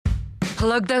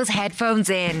Plug those headphones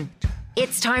in.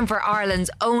 It's time for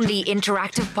Ireland's only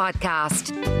interactive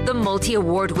podcast, the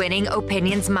multi-award winning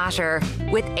Opinions Matter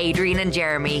with Adrian and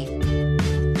Jeremy.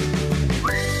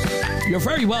 You're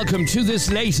very welcome to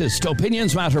this latest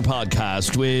Opinions Matter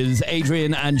podcast with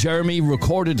Adrian and Jeremy,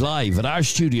 recorded live at our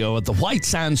studio at the White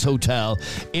Sands Hotel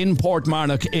in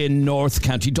Portmarnock in North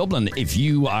County Dublin. If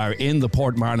you are in the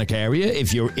Portmarnock area,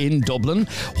 if you're in Dublin,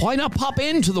 why not pop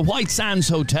into the White Sands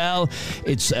Hotel?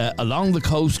 It's along the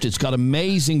coast. It's got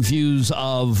amazing views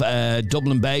of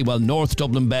Dublin Bay, well, North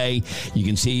Dublin Bay. You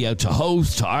can see out to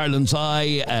Howth, to Ireland's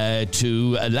Eye,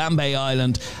 to Lambay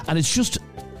Island, and it's just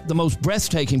the most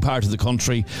breathtaking part of the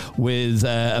country with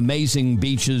amazing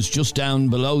beaches just down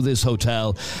below this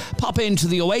hotel. Pop into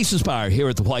the Oasis Bar here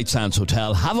at the White Sands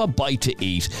Hotel, have a bite to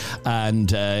eat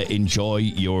and enjoy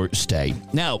your stay.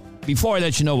 Now, before I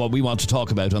let you know what we want to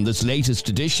talk about on this latest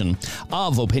edition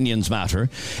of Opinions Matter,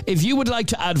 if you would like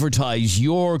to advertise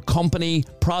your company,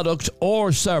 product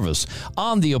or service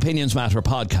on the Opinions Matter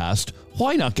podcast,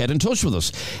 why not get in touch with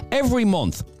us? Every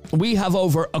month, we have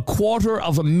over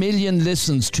 250,000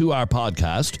 listens to our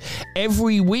podcast.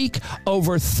 Every week,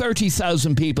 over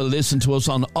 30,000 people listen to us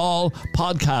on all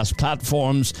podcast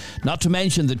platforms, not to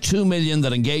mention the 2 million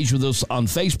that engage with us on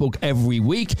Facebook every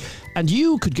week. And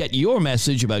you could get your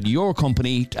message about your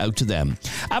company out to them.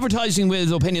 Advertising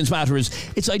with Opinions Matter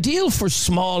it's ideal for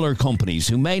smaller companies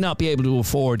who may not be able to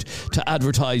afford to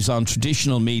advertise on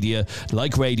traditional media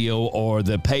like radio or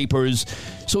the papers.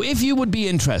 So if you would be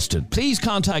interested, please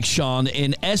contact Sean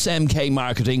in SMK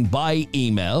Marketing by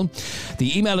email.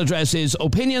 The email address is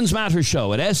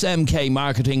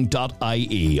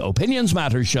opinionsmattershow@smkmarketing.ie.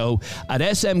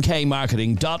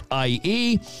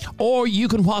 opinionsmattershow@smkmarketing.ie, or you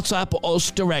can WhatsApp us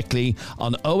directly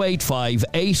on 085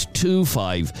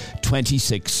 825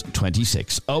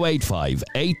 2626. 085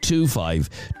 825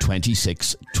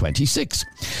 2626.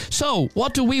 So,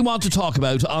 what do we want to talk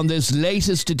about on this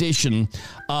latest edition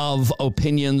of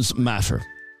Opinions Matter?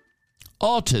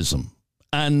 Autism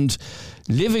and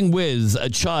living with a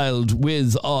child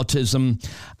with autism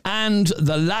and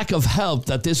the lack of help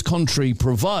that this country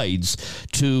provides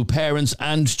to parents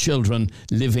and children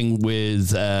living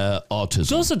with autism.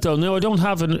 Does it though? No, I don't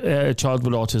have a child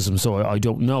with autism, so I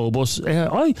don't know. But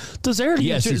does early?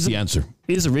 Yes, is the answer.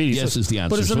 Is it really? Yes, is the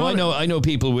answer. But so I know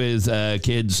people with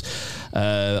kids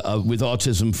with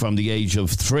autism from the age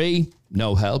of 3.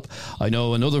 No help. I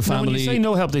know another family. Now, when you say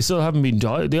no help, they still haven't been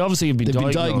they obviously have been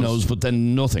diagnosed, but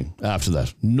then nothing after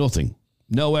that. Nothing.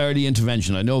 No early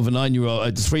intervention. I know of a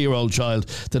 3-year-old child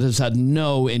that has had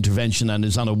no intervention and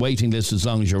is on a waiting list as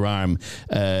long as your arm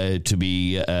to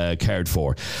be cared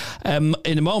for. In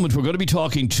a moment, we're going to be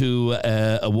talking to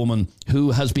a woman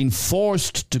who has been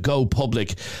forced to go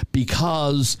public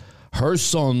because her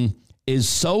son is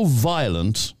so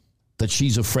violent that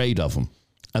she's afraid of him.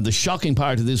 And the shocking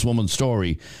part of this woman's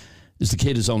story is the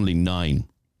kid is only 9.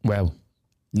 Wow.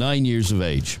 9 years of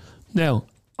age. Now,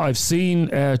 I've seen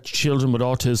children with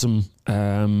autism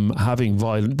having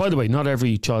violent... By the way, not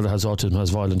every child that has autism has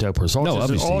violent outbursts.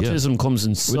 Autism comes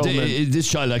in so many... This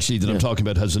child actually that I'm talking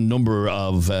about has a number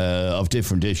of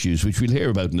different issues, which we'll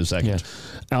hear about in a second.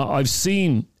 Yeah. I've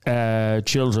seen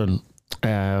children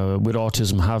with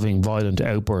autism having violent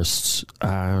outbursts,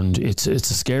 and it's a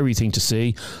scary thing to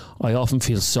see. I often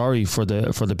feel sorry for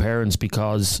the parents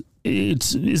because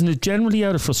isn't it generally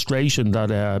out of frustration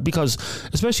that because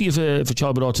especially if a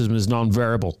child with autism is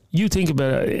non-verbal, you think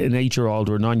about an 8-year-old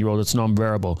or a 9-year-old that's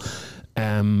non-verbal,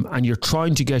 and you're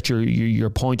trying to get your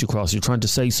point across, you're trying to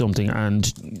say something,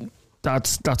 and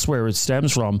that's where it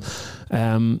stems from.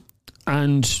 And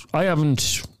I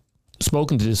haven't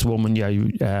spoken to this woman yet.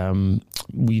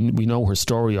 We know her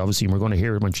story, obviously, and we're going to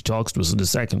hear it when she talks to us in a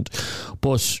second.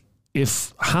 But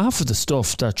if half of the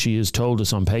stuff that she has told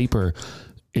us on paper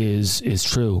is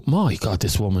true, my God,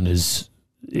 this woman is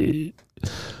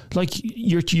like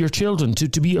your children,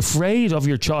 to be afraid of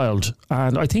your child.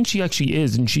 And I think she actually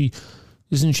is, and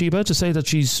isn't she about to say that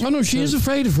she's... Oh, no, she is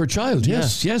afraid of her child.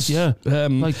 Yes. Yeah.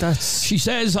 Like that's... She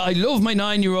says, I love my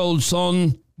 9-year-old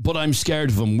son, but I'm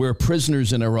scared of him. We're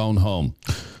prisoners in our own home.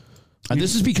 And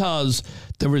this is because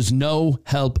there is no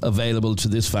help available to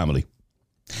this family.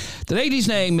 The lady's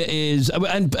name is,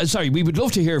 and sorry, we would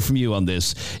love to hear from you on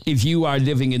this. If you are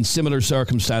living in similar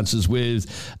circumstances with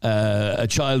a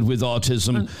child with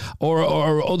autism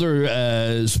or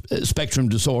other spectrum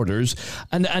disorders,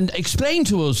 and explain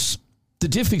to us the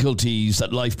difficulties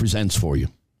that life presents for you.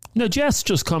 Now, Jess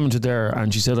just commented there,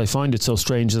 and she said, I find it so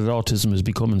strange that autism is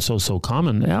becoming so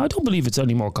common. I don't believe it's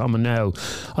any more common now.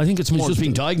 I think it's more... It's just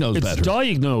being diagnosed better. It's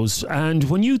diagnosed, and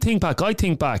when you think back, I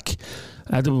think back,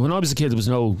 when I was a kid, there was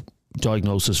no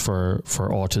diagnosis for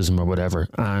autism or whatever.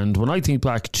 And when I think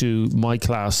back to my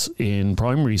class in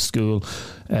primary school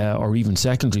or even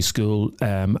secondary school,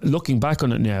 looking back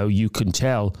on it now, you can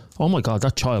tell, oh my God,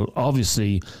 that child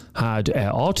obviously had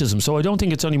autism. So I don't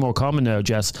think it's any more common now,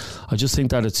 Jess. I just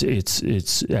think that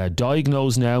it's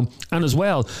diagnosed now. And as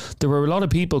well, there were a lot of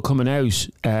people coming out.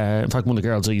 In fact, one of the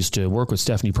girls I used to work with,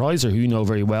 Stephanie Prizer, who you know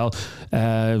very well,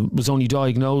 was only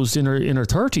diagnosed in her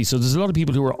 30s. So there's a lot of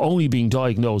people who are only being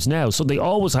diagnosed now. So they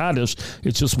always had it.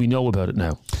 It's just we know about it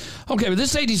now. Okay, well,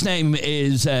 this lady's name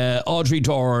is Audrey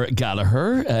Dorr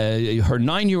Gallagher. Her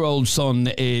 9-year-old son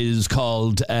is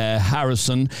called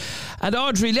Harrison. And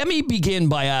Audrey, let me begin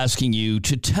by asking you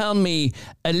to tell me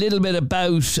a little bit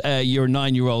about your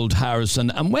 9-year-old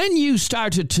Harrison and when you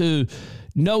started to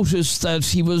notice that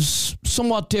he was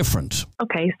somewhat different.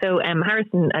 Okay, so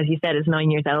Harrison, as you said, is 9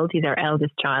 years old. He's our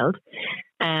eldest child.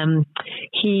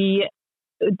 He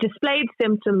displayed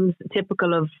symptoms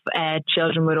typical of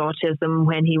children with autism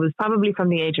when he was probably from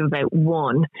the age of about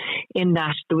 1, in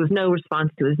that there was no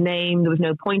response to his name, there was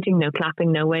no pointing, no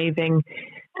clapping, no waving,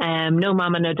 no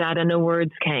mama, no dada, no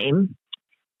words came,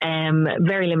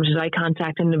 very limited eye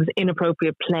contact, and there was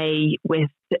inappropriate play with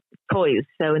toys.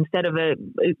 So instead of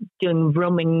doing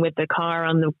rumming with the car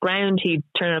on the ground, he'd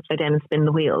turn it upside down and spin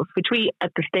the wheels, which we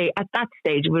at that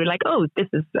stage we were like, oh, this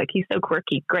is like, he's so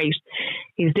quirky, great,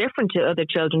 he's different to other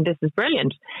children, this is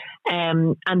brilliant.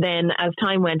 And then as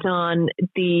time went on,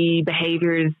 the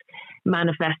behaviors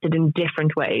manifested in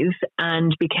different ways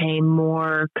and became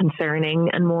more concerning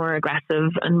and more aggressive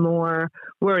and more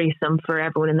worrisome for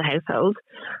everyone in the household.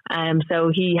 So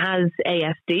he has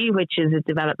ASD, which is a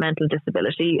developmental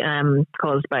disability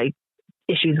caused by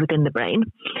issues within the brain.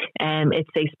 It's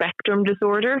a spectrum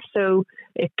disorder, so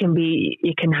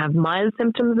you can have mild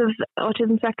symptoms of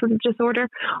autism spectrum disorder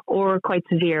or quite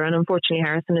severe. And unfortunately,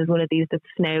 Harrison is one of these that's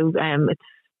now it's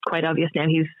quite obvious now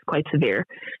he's quite severe.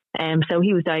 So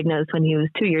he was diagnosed when he was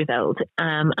 2 years old,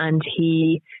 and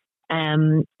he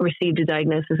received a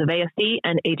diagnosis of ASD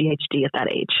and ADHD at that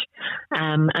age.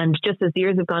 And just as the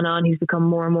years have gone on, he's become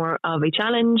more and more of a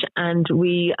challenge, and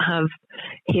we have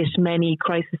hit many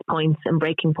crisis points and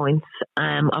breaking points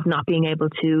of not being able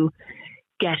to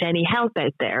get any help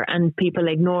out there, and people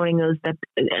ignoring us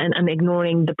and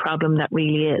ignoring the problem that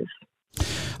really is.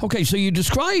 Okay, so you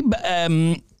describe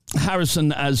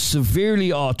Harrison as severely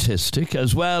autistic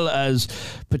as well as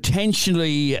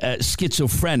potentially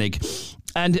schizophrenic,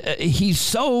 and he's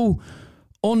so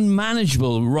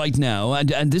unmanageable right now,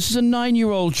 and this is a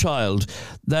 9-year-old child,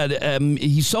 that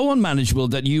he's so unmanageable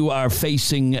that you are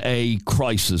facing a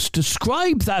crisis.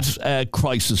 Describe that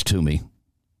crisis to me.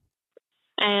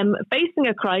 Facing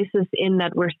a crisis in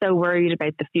that we're so worried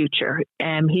about the future.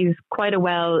 He's quite a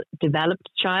well-developed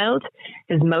child.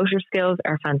 His motor skills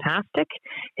are fantastic.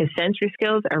 His sensory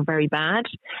skills are very bad.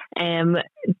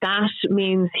 That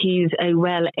means he's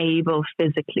well-able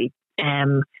physically.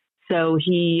 So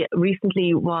he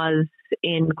recently was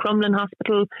in Crumlin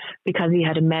Hospital because he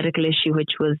had a medical issue,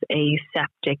 which was a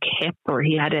septic hip, or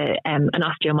he had an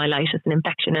osteomyelitis, an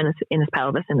infection in his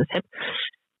pelvis, in his hip.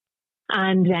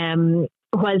 And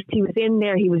whilst he was in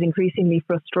there, he was increasingly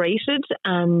frustrated,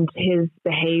 and his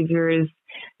behaviours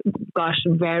got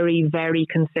very, very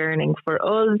concerning for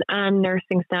us and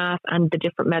nursing staff and the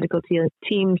different medical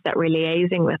teams that were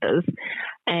liaising with us.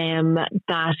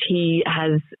 That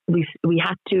we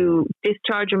had to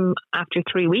discharge him after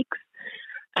 3 weeks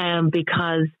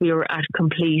because we were at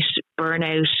complete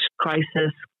burnout,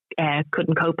 crisis,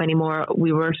 couldn't cope anymore.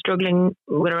 We were struggling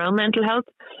with our own mental health.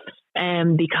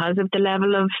 Because of the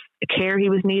level of care he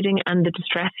was needing and the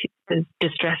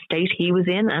distress state he was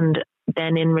in, and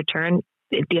then in return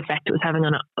the effect it was having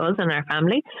on us and our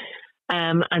family.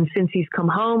 And since he's come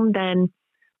home, then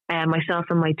myself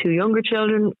and my 2 younger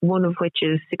children, one of which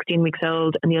is 16 weeks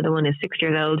old and the other one is 6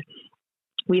 years old,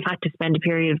 we've had to spend a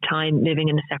period of time living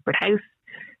in a separate house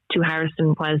to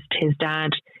Harrison, whilst his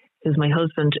dad, who's my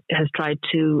husband, has tried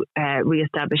to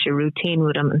re-establish a routine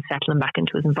with him and settle him back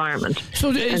into his environment.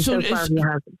 So far he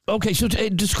hasn't. Okay, so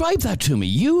describe that to me.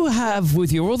 You have,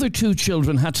 with your other 2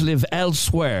 children, had to live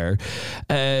elsewhere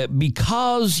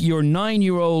because your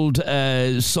 9-year-old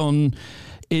son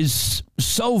is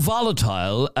so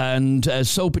volatile and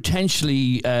so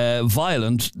potentially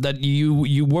violent that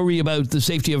you worry about the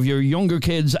safety of your younger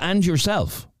kids and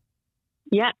yourself.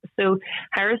 Yeah, so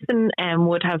Harrison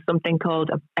would have something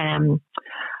called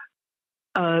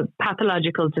a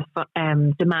pathological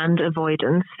demand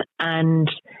avoidance, and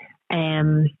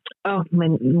my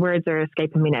words are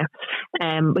escaping me now.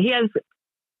 But he has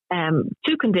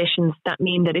two conditions that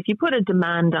mean that if you put a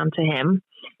demand onto him,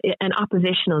 an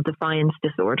oppositional defiance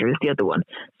disorder is the other one.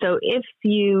 So if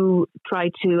you try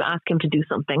to ask him to do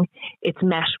something, it's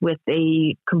met with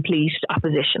a complete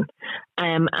opposition.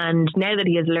 And now that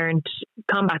he has learned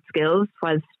combat skills,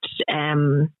 was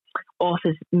off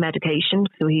his medication,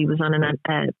 so he was on an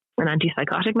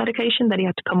antipsychotic medication that he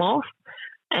had to come off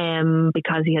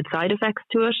because he had side effects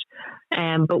to it.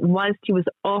 But whilst he was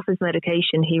off his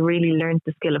medication, he really learned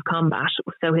the skill of combat.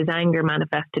 So his anger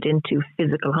manifested into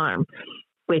physical harm,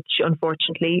 which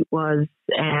unfortunately was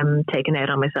taken out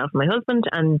on myself and my husband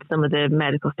and some of the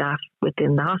medical staff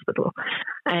within the hospital.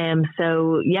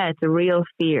 So yeah, it's a real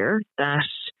fear that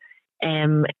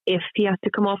if he has to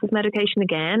come off his medication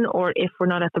again, or if we're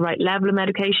not at the right level of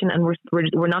medication and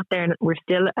we're not there, and we're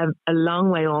still a long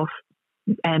way off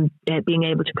being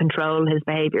able to control his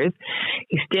behaviours.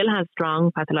 He still has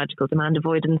strong pathological demand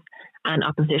avoidance and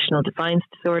oppositional defiance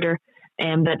disorder,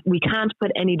 that we can't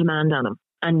put any demand on him.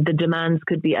 And the demands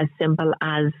could be as simple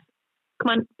as, come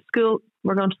on, school,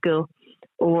 we're going to school,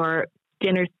 or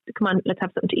dinner, come on, let's have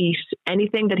something to eat.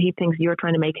 Anything that he thinks you're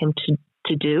trying to make him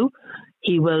to do,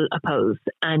 he will oppose,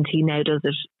 and he now does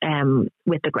it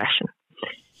with aggression.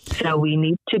 So we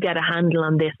need to get a handle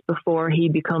on this before he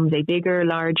becomes a bigger,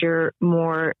 larger,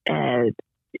 more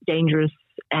dangerous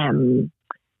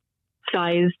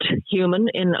sized human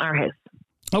in our house.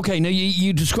 Okay, now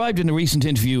you described in a recent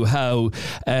interview how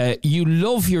you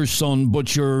love your son,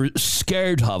 but you're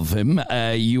scared of him.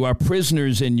 You are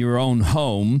prisoners in your own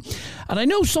home. And I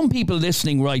know some people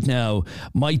listening right now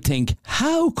might think,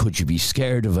 how could you be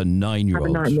scared of a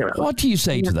 9-year-old? What do you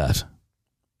say to that?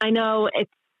 I know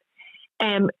it's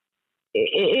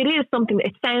it is something,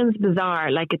 it sounds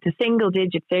bizarre, like it's a single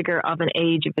digit figure of an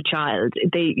age of a child.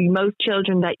 Most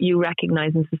children that you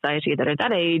recognize in society that are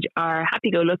that age are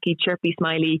happy-go-lucky, chirpy,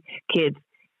 smiley kids.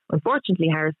 Unfortunately,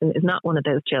 Harrison is not one of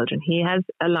those children. He has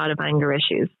a lot of anger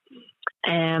issues.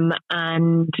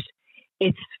 And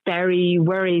it's very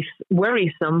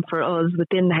worrisome for us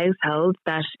within the household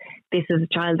that this is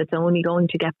a child that's only going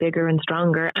to get bigger and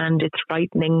stronger, and it's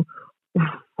frightening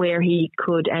where he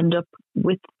could end up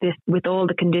with all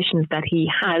the conditions that he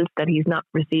has that he's not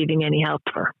receiving any help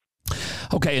for.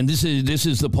 Okay, and this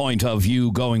is the point of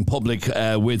you going public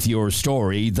with your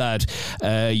story, that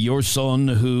your son,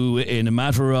 who in a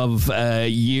matter of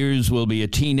years will be a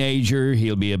teenager,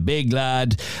 he'll be a big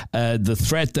lad, the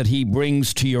threat that he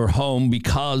brings to your home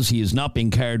because he is not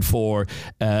being cared for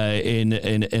in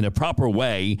a proper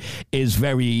way is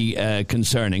very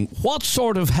concerning. What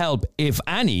sort of help, if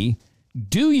any,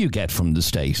 do you get from the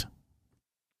state?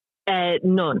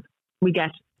 None. We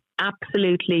get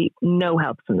absolutely no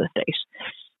help from the state.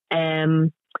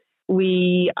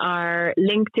 We are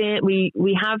linked in.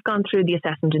 We have gone through the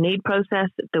assessment of need process.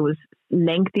 There was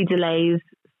lengthy delays,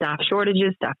 staff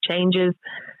shortages, staff changes,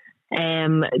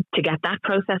 to get that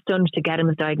process done, to get him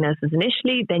his diagnosis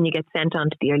initially. Then you get sent on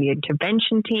to the early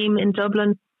intervention team in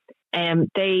Dublin.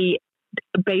 They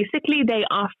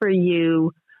offer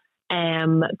you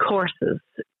courses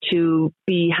to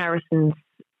be Harrison's,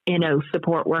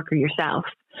 support worker yourself.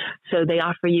 So they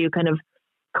offer you kind of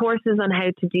courses on how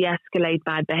to de-escalate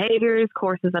bad behaviours,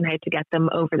 courses on how to get them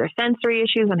over their sensory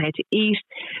issues, on how to eat.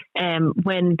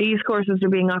 When these courses are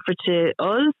being offered to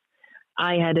us,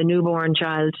 I had a newborn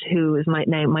child who is my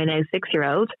now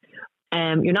 6-year-old.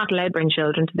 You're not allowed to bring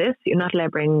children to this. You're not allowed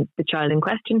to bring the child in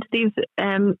question to these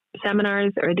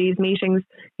seminars or these meetings.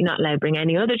 You're not allowed to bring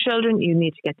any other children. You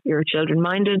need to get your children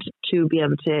minded to be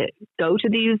able to go to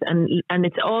these, and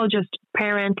it's all just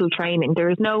parental training.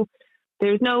 There's no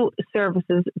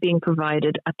services being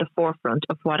provided at the forefront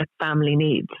of what a family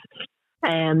needs.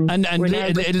 And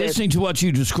listening to what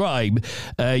you describe,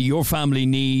 your family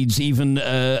needs even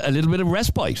a little bit of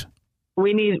respite.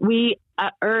 We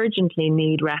urgently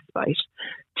need respite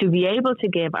to be able to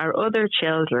give our other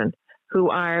children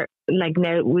who are, like,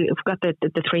 now we've got the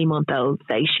 3-month-old,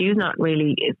 say she's not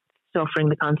really suffering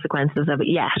the consequences of it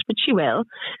yet, but she will.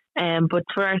 But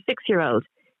for our 6-year-old,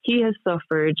 he has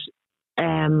suffered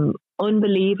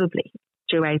unbelievably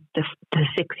throughout the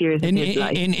 6 years of his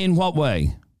life. In what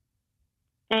way?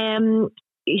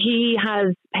 He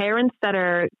has parents that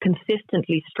are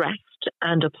consistently stressed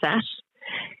and upset.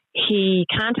 He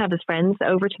can't have his friends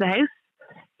over to the house.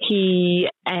 He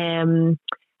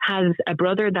has a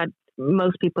brother that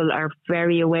most people are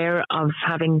very aware of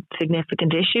having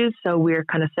significant issues, so we're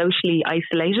kind of socially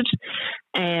isolated.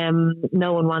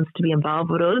 No one wants to be involved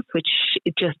with us, which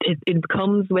it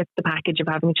comes with the package of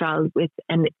having a child with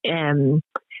an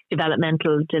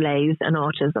developmental delays and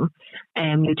autism,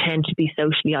 who tend to be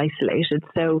socially isolated.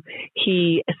 So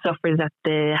he suffers at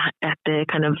the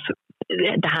kind of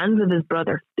the hands of his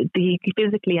brother. He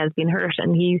physically has been hurt,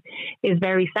 and he is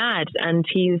very sad, and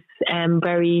he's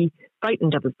very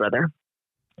frightened of his brother.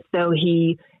 So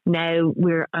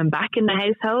I'm back in the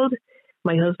household.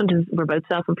 My husband we're both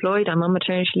self-employed. I'm on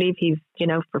maternity leave. He's,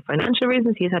 for financial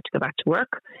reasons, he's had to go back to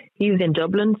work. He's in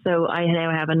Dublin. So I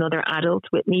now have another adult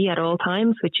with me at all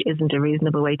times, which isn't a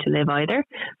reasonable way to live either.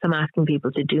 So I'm asking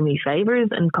people to do me favors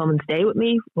and come and stay with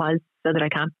me so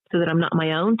that I'm not on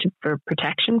my own, for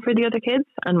protection for the other kids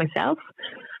and myself.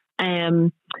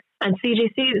 And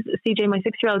CJ, my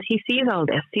 6-year-old, he sees all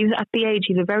this. He's at the age,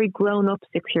 he's a very grown-up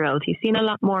 6-year-old. He's seen a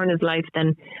lot more in his life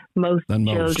than most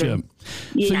children.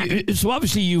 Yeah. So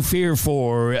obviously you fear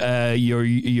for your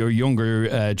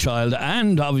younger child,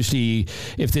 and obviously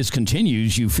if this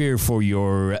continues, you fear for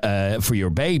your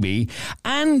baby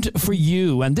and for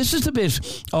you. And this is the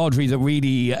bit, Audrey, that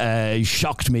really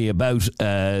shocked me about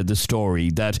the story,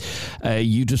 that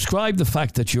you described the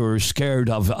fact that you're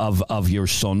scared of your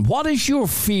son. What is your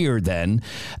fear then,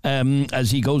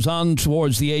 as he goes on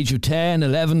towards the age of 10,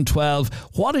 11, 12,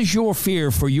 what is your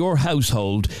fear for your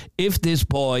household if this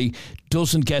boy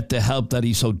doesn't get the help that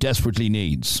he so desperately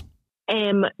needs?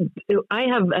 I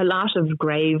have a lot of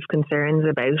grave concerns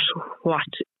about what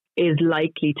is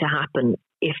likely to happen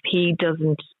if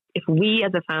we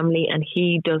as a family and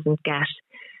he doesn't get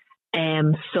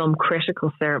some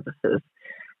critical services.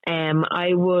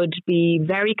 I would be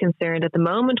very concerned. At the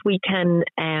moment, we can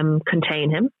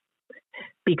contain him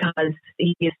because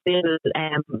he is still,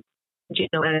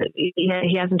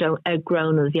 he hasn't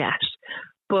outgrown us yet.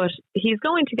 But he's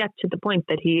going to get to the point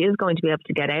that he is going to be able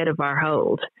to get out of our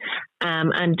hold.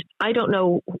 And I don't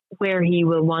know where he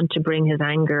will want to bring his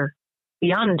anger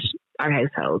beyond our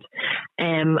household.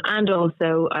 And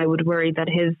also, I would worry that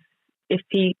if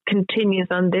he continues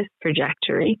on this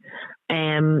trajectory,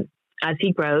 as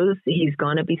he grows, he's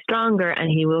going to be stronger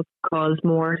and he will cause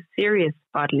more serious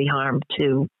bodily harm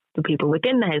to the people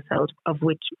within the household, of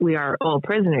which we are all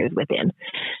prisoners within.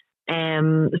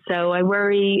 So I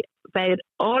worry about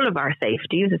all of our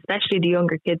safeties, especially the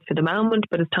younger kids for the moment,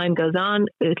 but as time goes on,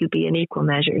 it'll be in equal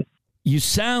measures. You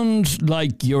sound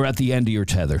like you're at the end of your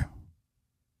tether.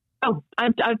 Oh,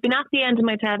 I've been at the end of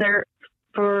my tether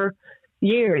for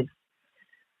years.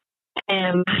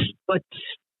 But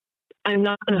I'm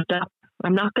not going to stop.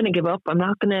 I'm not going to give up. I'm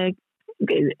not going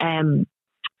to,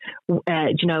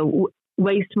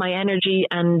 waste my energy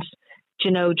and,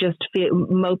 just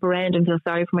mope around and feel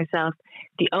sorry for myself.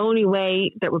 The only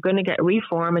way that we're going to get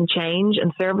reform and change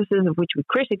and services, of which we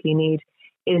critically need,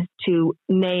 is to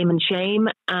name and shame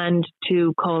and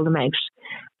to call them out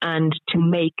and to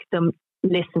make them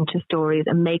listen to stories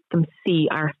and make them see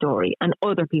our story and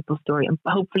other people's story. And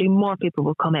hopefully more people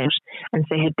will come out and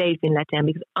say how they've been let down,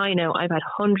 because I know I've had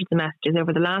hundreds of messages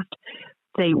over the last,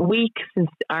 week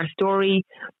since our story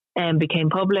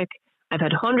became public. I've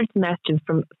had hundreds of messages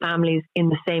from families in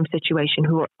the same situation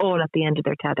who are all at the end of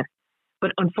their tether.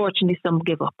 But unfortunately, some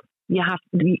give up.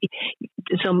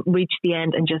 Some reach the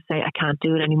end and just say, I can't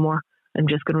do it anymore. I'm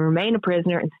just going to remain a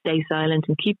prisoner and stay silent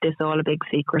and keep this all a big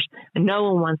secret. And no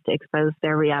one wants to expose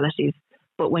their realities.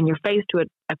 But when you're faced with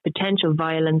a potential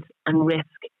violence and risk,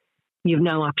 you have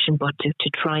no option but to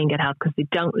try and get help, because they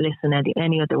don't listen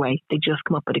any other way. They just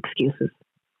come up with excuses.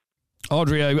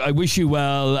 Audrey, I wish you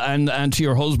well, and to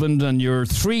your husband and your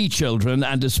 3 children,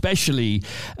 and especially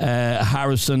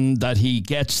Harrison, that he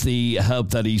gets the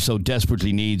help that he so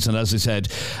desperately needs. And as I said,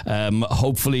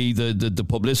 hopefully the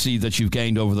publicity that you've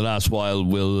gained over the last while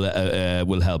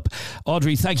will help.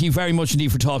 Audrey, thank you very much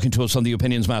indeed for talking to us on the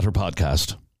Opinions Matter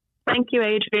podcast. Thank you,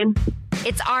 Adrian.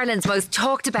 It's Ireland's most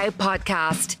talked about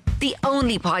podcast. The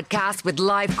only podcast with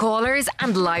live callers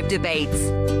and live debates.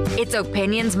 It's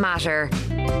Opinions Matter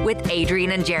with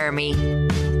Adrian and Jeremy.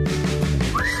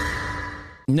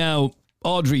 Now,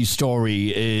 Audrey's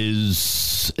story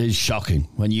is shocking.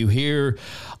 When you hear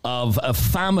of a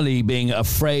family being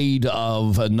afraid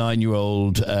of a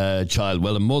 9-year-old child,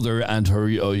 well, a mother and her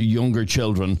younger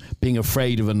children being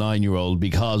afraid of a 9-year-old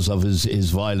because of his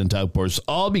violent outbursts,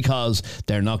 all because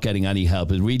they're not getting any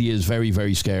help. It really is very,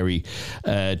 very scary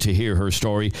to hear her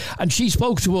story. And she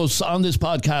spoke to us on this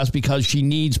podcast because she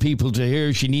needs people to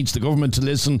hear. She needs the government to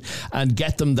listen and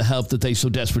get them the help that they so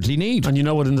desperately need. And you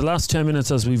know what? In the last 10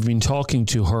 minutes, as we've been talking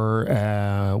to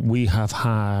her, we have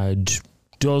had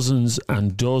dozens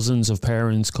and dozens of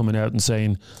parents coming out and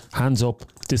saying, hands up,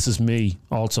 this is me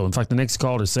also. In fact, the next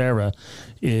caller, Sarah,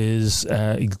 is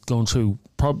going through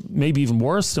maybe even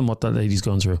worse than what that lady's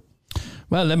going through.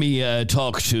 Well, let me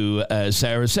talk to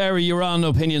Sarah. Sarah, you're on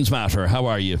Opinions Matter. How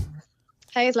are you?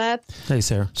 Hey, lad. Hey,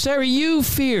 Sarah. Sarah, you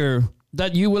fear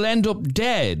that you will end up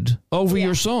dead over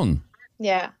your son.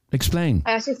 Yeah. Explain.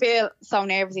 I actually feel so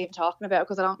nervous even talking about it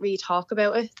because I don't really talk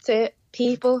about it to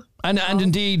people. And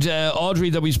indeed, Audrey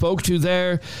that we spoke to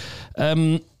there,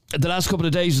 the last couple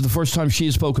of days is the first time she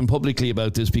has spoken publicly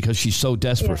about this because she's so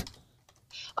desperate. Yeah.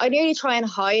 I nearly try and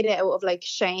hide it out of like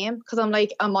shame because I'm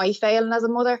like, am I failing as a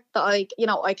mother that I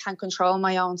can't control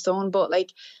my own son? But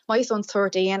like my son's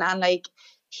 13 and like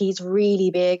he's really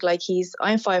big. Like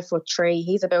I'm 5'3",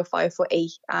 he's about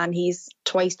 5'8", and he's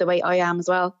twice the weight I am as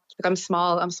well. Like I'm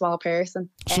a small person.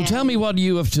 So tell me what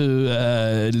you have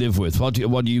to live with. What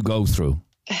do you go through?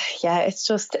 Yeah,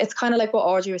 it's kind of like what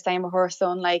Audrey was saying with her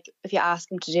son. Like if you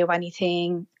ask him to do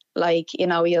anything, like,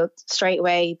 you'll straight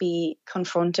away be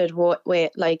confronted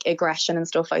with like aggression and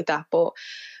stuff like that. But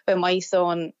with my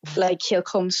son, like he'll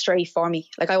come straight for me.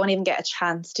 Like I won't even get a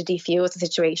chance to defuse the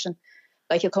situation.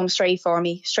 Like he'll come straight for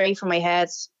me, straight from my head.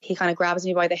 He kind of grabs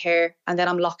me by the hair and then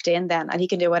I'm locked in then and he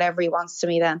can do whatever he wants to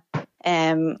me then.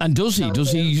 And does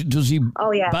he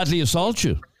badly assault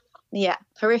you? Yeah,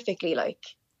 horrifically like.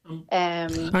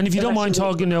 And if you don't mind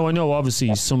talking now, I know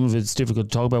obviously some of it's difficult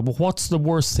to talk about, but what's the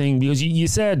worst thing? Because you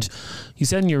said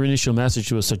in your initial message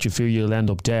to us that you fear you'll end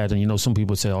up dead, and some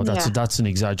people say, oh, that's an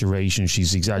exaggeration,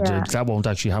 she's exaggerated, that won't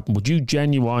actually happen. But you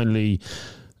genuinely,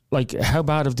 like, how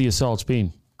bad have the assaults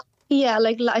been? Yeah,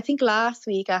 like I think last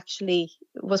week actually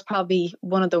was probably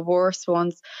one of the worst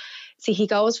ones. See, he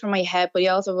goes for my head, but he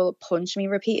also will punch me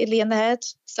repeatedly in the head.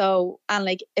 So, and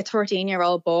like a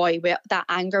 13-year-old boy with that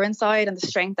anger inside and the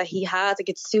strength that he has, like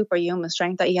it's superhuman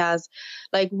strength that he has.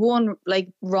 Like one like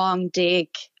wrong dig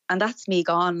and that's me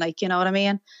gone, like, you know what I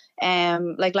mean?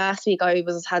 Like last week I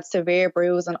had severe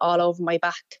bruising all over my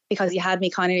back because he had me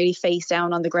kind of really face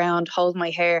down on the ground, holding my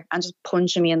hair and just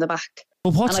punching me in the back.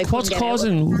 But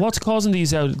what's causing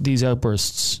these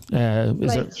outbursts?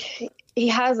 He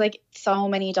has like so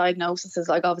many diagnoses.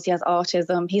 Like obviously he has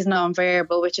autism. He's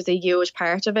non-verbal, which is a huge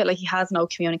part of it. Like he has no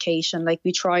communication. Like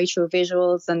we try through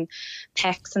visuals and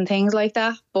texts and things like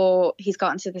that, but he's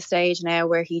gotten to the stage now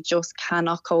where he just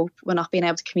cannot cope with not being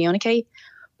able to communicate.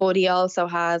 But he also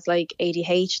has like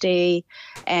ADHD.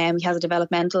 He has a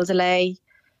developmental delay.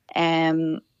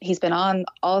 He's been on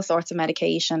all sorts of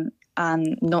medication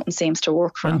and nothing seems to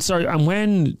work for him. And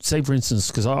when, say for instance,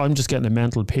 because I'm just getting a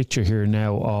mental picture here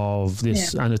now of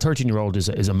this, and a 13-year-old is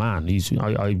a man. He's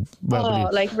really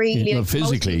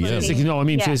physically, yeah.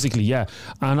 Physically, yeah.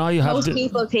 And I have most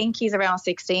people think he's around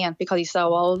 16 because he's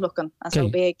so old looking and so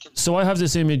big. So I have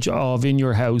this image of in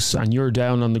your house and you're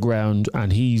down on the ground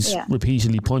and he's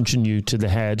repeatedly punching you to the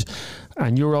head,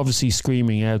 and you're obviously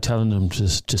screaming out, telling him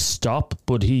to stop,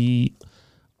 but he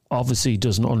obviously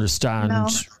doesn't understand. No.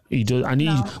 He does, and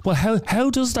well, how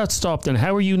does that stop then?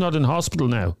 How are you not in hospital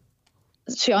now?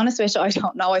 To be honest with you, I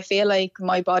don't know. I feel like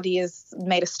my body is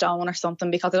made of stone or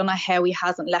something because I don't know how he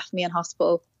hasn't left me in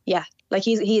hospital. Yeah, like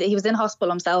he was in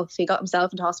hospital himself. He got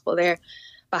himself into hospital there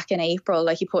back in April.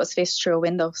 Like he put his fist through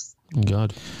windows.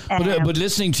 God. But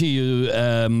listening to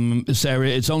you, Sarah,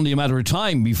 it's only a matter of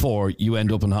time before you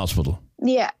end up in hospital.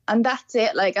 Yeah, and that's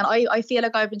it. Like, and I feel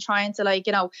like I've been trying to like,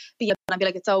 be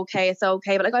like, it's okay.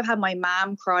 But like I've had my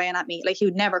mom crying at me, like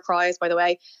who never cries, by the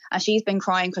way. And she's been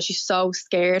crying because she's so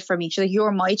scared for me. She's like,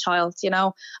 you're my child, and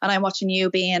I'm watching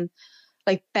you being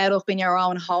like bed up in your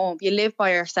own home. You live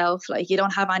by yourself. Like you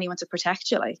don't have anyone to protect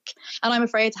you. Like, and I'm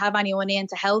afraid to have anyone in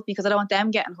to help me because I don't want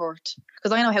them getting hurt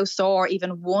because I know how sore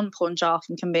even one punch off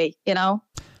them can be,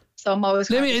 So I'm always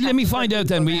let me find out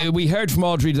then. We heard from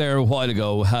Audrey there a while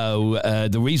ago how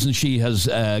the reason she has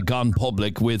gone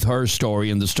public with her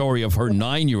story and the story of her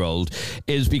 9-year-old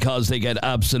is because they get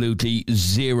absolutely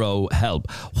zero help.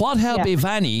 What help, if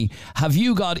any, have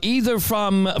you got either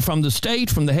from the state,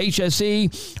 from the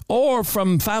HSE, or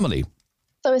from family?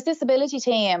 So his disability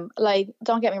team, like,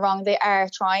 don't get me wrong, they are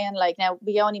trying. Like now,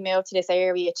 we only moved to this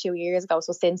area 2 years ago,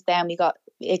 so since then we got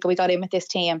in with this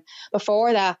team.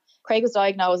 Before that, Craig was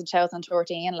diagnosed in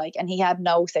 2013, and he had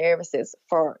no services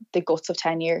for the guts of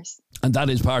 10 years. And that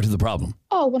is part of the problem.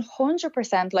 Oh,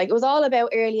 100%. Like, it was all about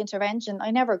early intervention.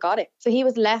 I never got it. So he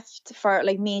was left for,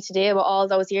 me to deal with all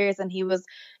those years, and it was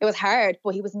hard,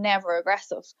 but he was never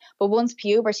aggressive. But once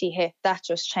puberty hit, that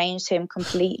just changed him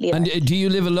completely. And do you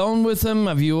live alone with him?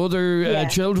 Have you other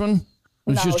children?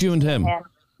 It's just you and him?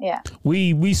 Yeah.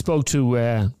 We spoke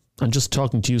to... And just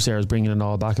talking to you, Sarah, is bringing it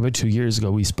all back. About 2 years ago,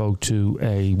 we spoke to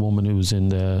a woman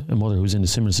a mother who's in a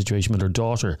similar situation with her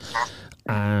daughter.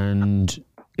 And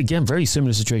again, very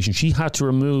similar situation. She had to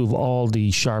remove all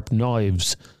the sharp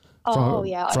knives Oh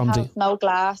yeah, I have no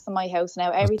glass in my house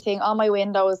now. Everything on my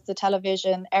windows, the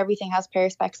television, everything has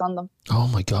perspex on them. Oh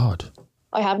my God!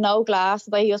 I have no glass.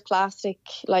 I use plastic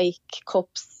like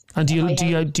cups. And do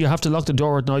you have to lock the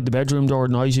door at night, the bedroom door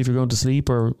at night, if you're going to sleep,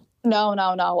 or? No.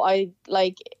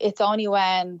 It's only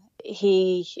when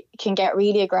he can get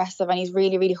really aggressive and he's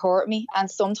really, really hurt me, and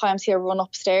sometimes he'll run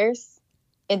upstairs.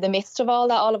 In the midst of all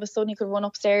that, all of a sudden he could run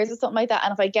upstairs or something like that.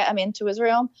 And if I get him into his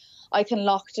room, I can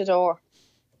lock the door.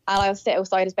 And I'll sit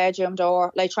outside his bedroom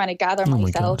door, like trying to gather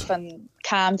myself and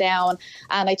calm down.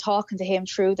 And I talking to him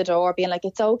through the door, being like,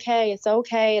 it's okay.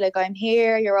 Like, I'm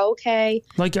here. You're okay.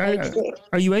 Like,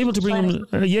 are you able to bring him?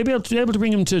 Are you able to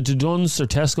bring him to Dunnes or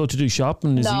Tesco to do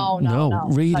shopping? No.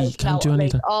 Really, like, can't do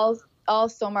anything. All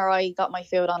summer, I got my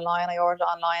food online. I ordered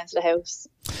online to the house.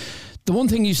 The one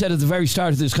thing you said at the very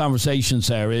start of this conversation,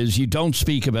 Sarah, is you don't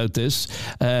speak about this.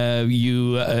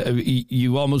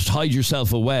 You almost hide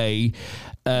yourself away.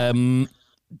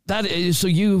 That is, so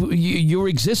your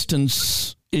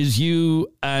existence is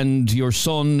you and your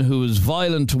son who is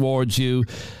violent towards you,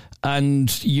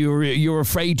 and you're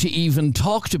afraid to even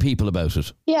talk to people about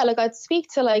it. Yeah, like I'd speak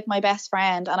to like my best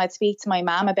friend and I'd speak to my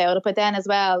mum about it, but then as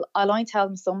well, I'll only tell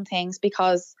them some things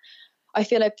because I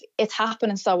feel like it's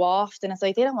happening so often. It's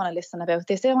like they don't want to listen about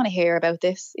this. They don't want to hear about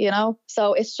this, you know.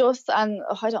 So it's just, and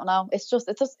I don't know. It's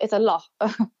a lot.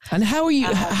 And how are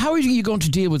you going to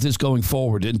deal with this going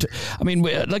forward? And I mean,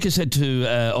 like I said to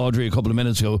Audrey a couple of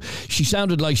minutes ago, she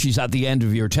sounded like she's at the end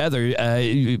of your tether,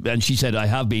 and she said, "I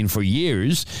have been for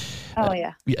years." Oh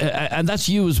yeah, and that's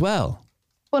you as well.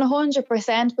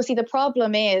 100%. But see, the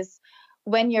problem is,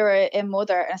 when you're a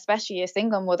mother, and especially a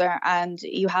single mother, and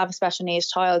you have a special needs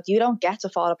child, you don't get to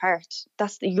fall apart.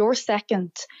 That's your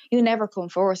second. You never come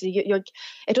first. It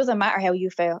doesn't matter how you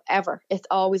feel, ever. It's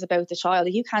always about the child.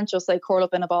 You can't just like curl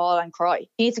up in a ball and cry.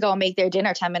 You need to go and make their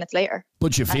dinner 10 minutes later.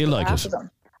 But you feel like it.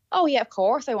 Oh yeah, of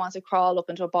course I want to crawl up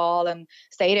into a ball and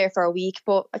stay there for a week,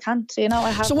 but I can't, you know. I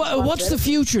have. So what's the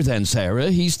future then, Sarah?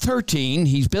 He's 13.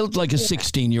 He's built like a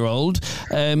 16-year-old.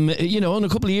 You know, in a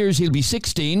couple of years he'll be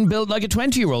 16, built like a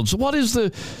 20-year-old. So what is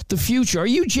the future? Are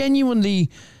you genuinely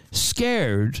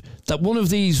scared that one of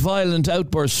these violent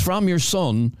outbursts from your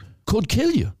son could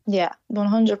kill you? Yeah,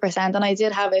 100%. And I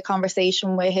did have a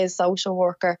conversation with his social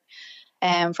worker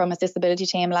from his disability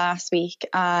team last week,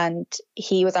 and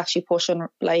he was actually pushing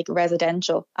like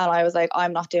residential, and I was like,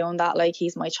 I'm not doing that. Like,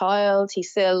 he's my child. He's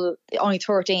still only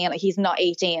 13. Like, he's not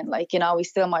 18. Like, you know,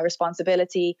 he's still my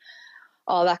responsibility,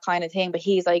 all that kind of thing. But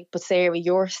he's like, but Sarah,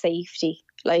 your safety,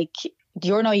 like,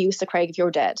 you're no use to Craig if you're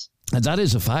dead. And that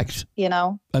is a fact. You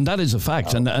know? And that is a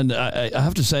fact. And I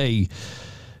have to say,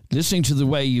 listening to the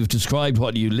way you've described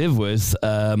what you live with,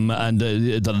 and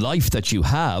the life that you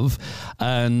have,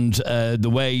 and the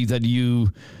way that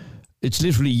it's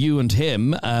literally you and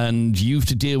him, and you have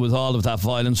to deal with all of that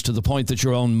violence to the point that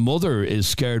your own mother is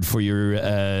scared for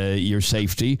your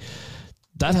safety.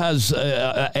 That has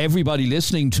everybody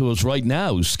listening to us right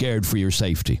now scared for your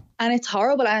safety. And it's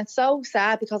horrible, and it's so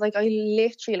sad because like I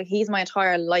literally, like, he's my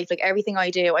entire life. Like, everything I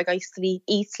do, like, I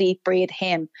eat, sleep, breathe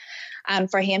him.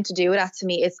 And for him to do that to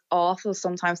me, it's awful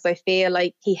sometimes. I feel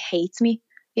like he hates me,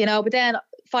 you know. But then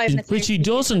 5 minutes, which he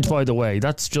doesn't, by the way.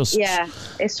 That's just, yeah,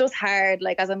 it's just hard.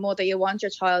 Like, as a mother, you want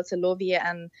your child to love you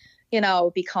and, you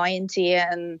know, be kind to you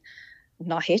and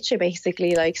not hit you,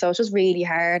 basically. Like, so it's just really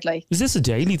hard. Like, is this a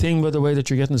daily thing, by the way, that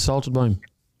you're getting assaulted by him?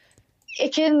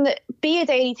 It can be a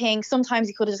daily thing. Sometimes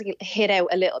he could just hit out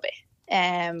a little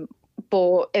bit,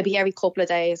 but it'll be every couple of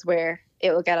days where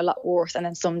it will get a lot worse, and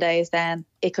then some days then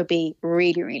it could be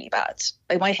really, really bad.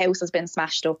 Like, my house has been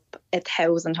smashed up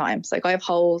 1,000 times. Like, I have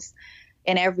holes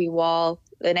in every wall,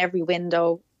 in every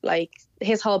window. Like,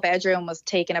 his whole bedroom was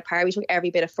taken apart. We took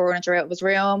every bit of furniture out of his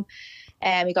room,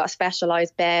 and we got a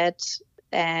specialised bed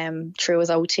through his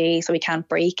OT, so we can't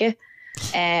break it.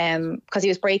 Because he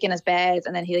was breaking his bed,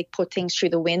 and then he like put things through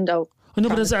the window. I know,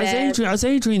 but as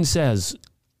Adrian says,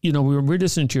 you know, we're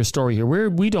listening to your story here.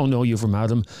 We don't know you from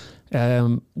Adam.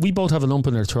 We both have a lump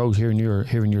in our throat hearing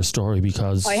your story,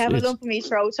 because I have a lump in my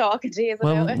throat talking to you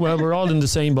about it. Well, we're all in the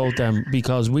same boat then,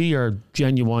 because we are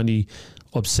genuinely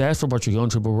upset for what you're going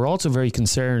through, but we're also very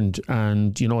concerned.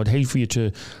 And, you know, I'd hate for you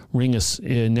to ring us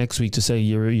next week to say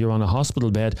you're on a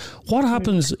hospital bed. What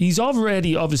happens? He's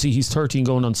obviously he's 13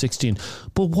 going on 16,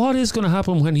 but what is going to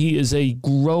happen when he is a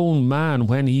grown man,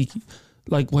 when he's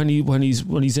in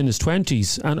his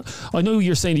 20s? And I know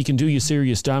you're saying he can do you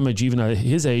serious damage even at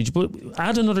his age, but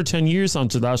add another 10 years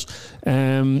onto that.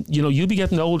 You know, you'll be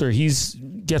getting older, he's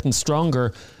getting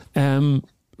stronger.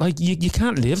 Like, you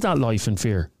can't live that life in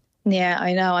fear. Yeah,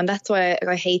 I know. And that's why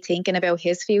I hate thinking about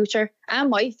his future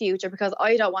and my future, because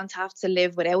I don't want to have to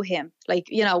live without him, like,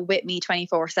 you know, with me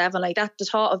 24/7. Like that, the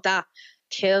thought of that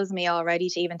kills me already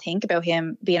to even think about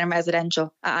him being in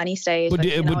residential at any stage. But,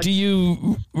 but do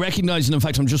you recognise, and in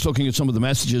fact I'm just looking at some of the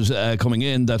messages coming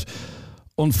in, that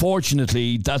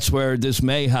unfortunately that's where this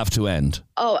may have to end?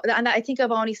 Oh, and I think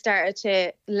I've only started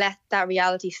to let that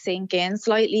reality sink in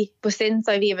slightly. But since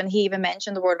he even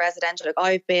mentioned the word residential, like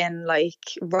I've been like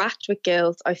racked with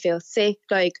guilt. I feel sick.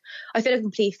 Like I feel a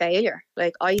complete failure.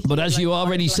 But as you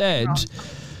already said,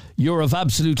 you're of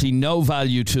absolutely no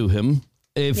value to him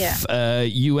if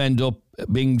you end up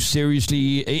being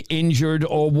seriously injured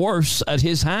or worse at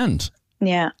his hand.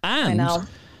 Yeah, and I know.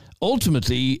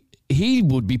 Ultimately, he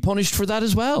would be punished for that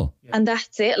as well. And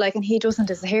that's it. Like, and he doesn't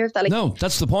deserve that. Like, no,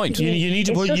 that's the point. You need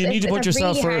to put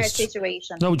yourself really first. Hard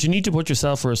situation. No, but you need to put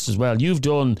yourself first as well. You've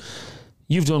done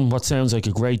what sounds like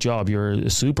a great job. You're a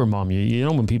super mom. You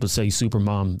know, when people say super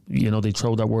mom, you know, they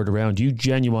throw that word around. You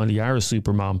genuinely are a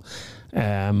super mom.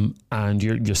 And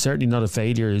you're certainly not a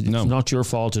failure. It's not your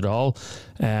fault at all.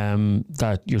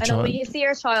 That your child. When you see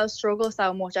your child struggle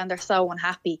so much and they're so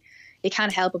unhappy, you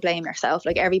can't help but blame yourself.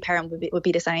 Like every parent would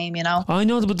be the same, you know. I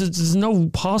know, but there's no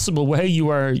possible way you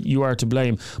are to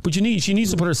blame. But she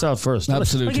needs to put herself first.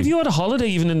 Absolutely. Like if you had a holiday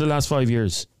even in the last 5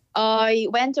 years. I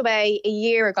went away a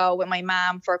year ago with my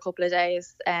mum for a couple of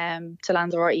days to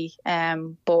Lanzarote.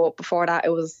 But before that, it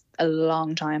was a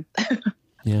long time.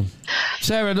 Yeah.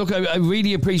 Sarah, look, I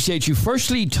really appreciate you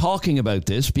firstly talking about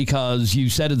this, because you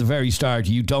said at the very start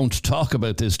you don't talk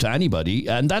about this to anybody,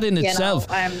 and that in itself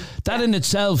I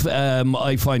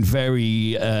find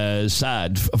very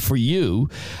sad for you,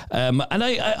 and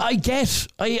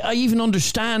I even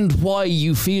understand why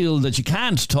you feel that you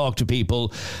can't talk to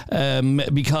people,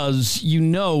 because you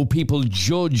know people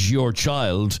judge your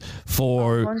child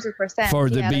for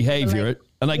 100%, the behaviour.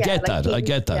 And I get that.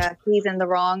 Yeah, he's in the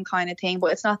wrong kind of thing,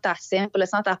 but it's not that simple.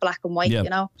 It's not that black and white, you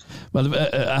know. Well,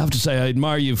 I have to say, I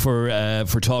admire you for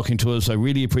talking to us. I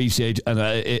really appreciate, and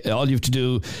all you have to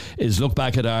do is look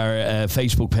back at our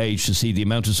Facebook page to see the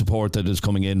amount of support that is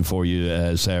coming in for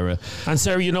you, Sarah. And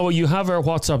Sarah, you know what? You have our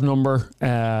WhatsApp number.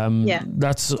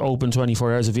 That's open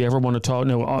 24 hours if you ever want to talk.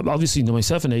 Now, obviously,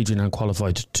 myself and Adrian aren't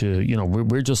qualified to. You know,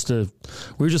 we're just the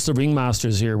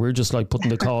ringmasters here. We're just like putting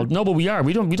the call. No, but we are.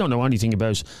 We don't know anything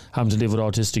about having to live with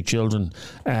autistic children,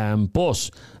 we are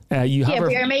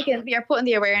putting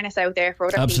the awareness out there for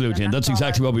other absolutely people, and that's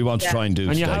exactly what we want to try and do.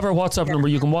 And you have our WhatsApp number.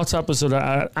 You can WhatsApp us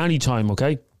at any time.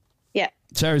 Okay. Yeah.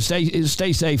 Sarah,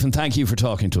 stay safe, and thank you for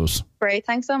talking to us. Great,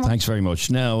 thanks so much. Thanks very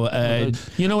much. Now,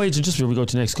 you know, Adrian, just before we go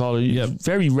to the next call,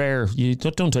 very rare. You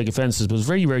don't take offences, but it's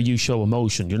very rare you show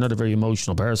emotion. You're not a very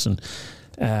emotional person.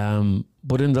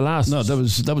 But in the last... No,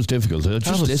 that was difficult.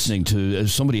 Just listening to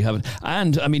somebody having...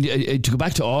 And, I mean, to go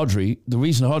back to Audrey, the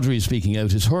reason Audrey is speaking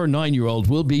out is her 9-year-old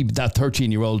will be that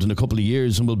 13-year-old in a couple of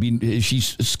years, and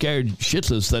she's scared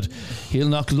shitless that he'll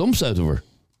knock lumps out of her,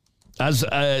 as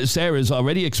Sarah is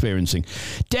already experiencing.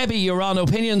 Debbie, you're on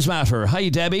Opinions Matter. Hi,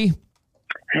 Debbie.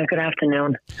 Good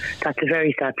afternoon. That's a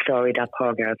very sad story, that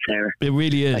poor girl, Sarah. It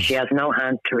really is. She has no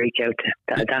hand to reach out to.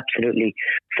 That is absolutely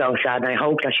so sad. And I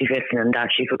hope that she's listening and that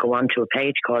she could go on to a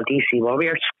page called DC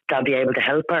Warriors. They'll be able to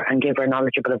help her and give her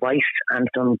knowledgeable advice and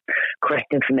some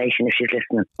correct information if she's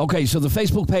listening. Okay, so the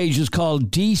Facebook page is called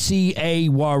DCA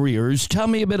Warriors. Tell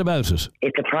me a bit about it.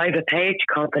 It's a private page,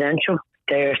 confidential.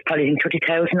 There's probably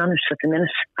 30,000 on it at the minute,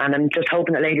 and I'm just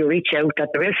hoping that lady will reach out. That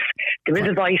there is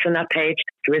advice on that page.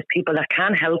 There is people that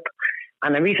can help,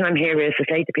 and the reason I'm here is to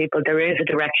say to people there is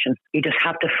a direction. You just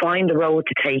have to find the road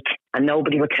to take, and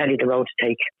nobody will tell you the road to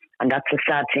take. And that's the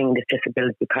sad thing, this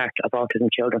disability part of autism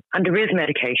children. And there is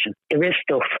medication, there is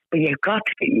stuff, but you've got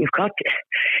to,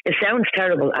 it sounds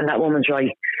terrible, and that woman's right.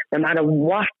 No matter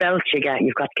what belt you get,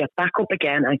 you've got to get back up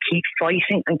again and keep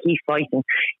fighting and keep fighting,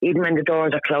 even when the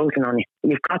doors are closing on you.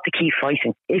 You've got to keep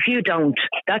fighting. If you don't,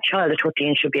 that child at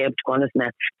 13 should be able to go on his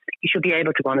meds. He should be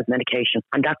able to go on his medication,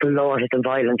 and that will lower the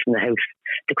violence in the house.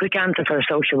 The quick answer for a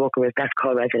social worker is that's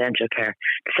called residential care.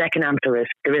 The second answer is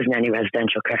there isn't any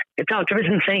residential care. There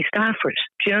isn't any staff for it.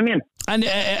 Do you know what I mean?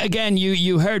 And again,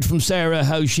 you heard from Sarah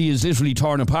how she is literally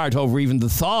torn apart over even the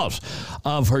thought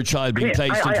of her child being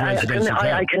placed into residential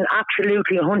care. I can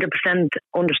absolutely 100%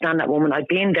 understand that woman. I've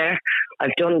been there.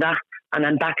 I've done that. And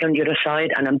I'm back on the other side,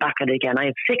 and I'm back at it again. I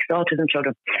have 6 autism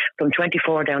children, from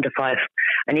 24 down to 5,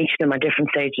 and each of them are different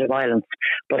stages of violence.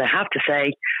 But I have to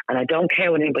say, and I don't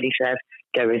care what anybody says,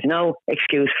 There is no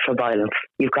excuse for violence.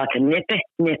 You've got to nip it,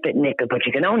 but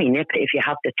you can only nip it if you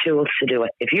have the tools to do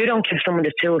it. If you don't give someone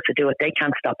the tools to do it, they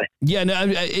can't stop it. Yeah, no,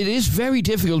 it is very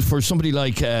difficult for somebody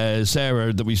like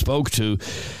Sarah that we spoke to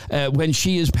when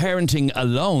she is parenting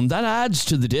alone. That adds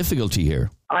to the difficulty here.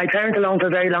 I parented alone for a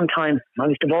very long time. I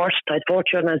was divorced. I had 4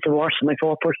 children. I was divorced. My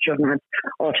 4 first children had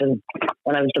autism.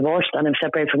 When I was divorced, and I'm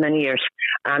separated for many years.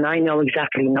 And I know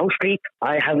exactly no sleep.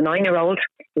 I have a 9-year-old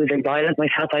who's violent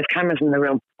myself. I have cameras in the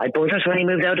room. I buzzed when he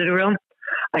moved out of the room.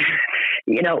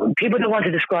 People don't want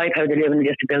to describe how they live in the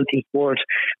disability world,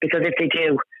 because if they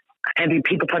do,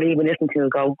 people probably even listen to it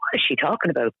and go, what is she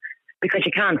talking about? Because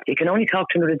you can't. You can only talk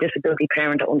to another disability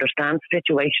parent that understands the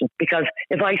situation. Because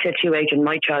if I said to you, Adrian,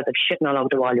 my child is shitting all over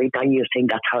the wall, you'd think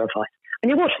that's horrifying.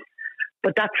 And you would.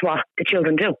 But that's what the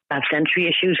children do. They have sensory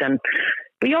issues, and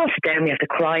we all sit down, we have to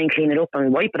cry and clean it up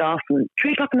and wipe it off, and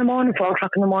 3 o'clock in the morning, 4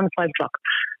 o'clock in the morning, 5 o'clock.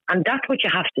 And that's what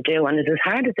you have to do, and it's as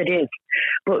hard as it is.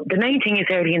 But the main thing is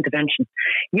early intervention.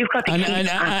 You've got to keep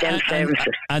at them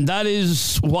services. And that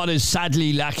is what is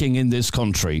sadly lacking in this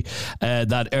country,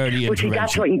 that early intervention.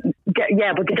 That's what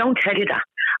but they don't tell you that.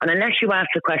 And unless you ask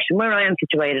the question, where I am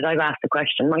situated, I've asked the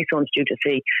question. My son's due to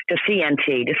see the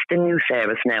CNT. This is the new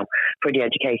service now for the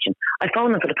education. I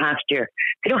phoned them for the past year.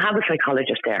 They don't have a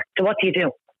psychologist there. So what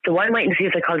do? So I'm waiting to see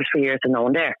a psychologist for years and no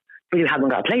one there. But you haven't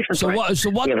got a placement for it.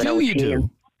 So what do you do?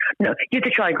 No, you have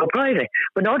to try and go private.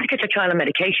 But in order to get your child on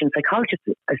medication, a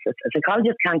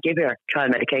psychologist can't give your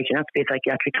child medication. It has to be a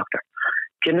psychiatric doctor.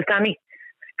 Do you understand me?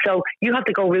 So you have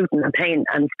to go rooting and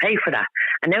pay for that.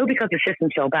 And now because the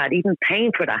system's so bad, even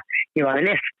paying for that, you're on a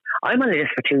list. I'm on a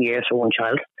list for 2 years for one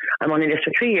child. I'm on a list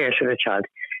for 3 years for a child.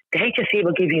 The HSC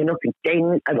will give you nothing.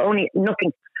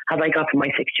 Nothing have I got for my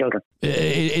 6 children.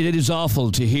 It is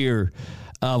awful to hear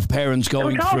of parents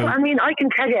going through. I mean, I can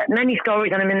tell you many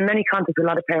stories, and I'm in many contacts with a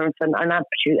lot of parents, and I'm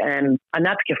an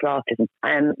advocate for autism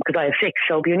because I have 6,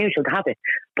 so it'd be unusual to have it.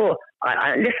 But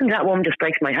I listen to that woman, just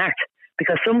breaks my heart,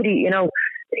 because somebody,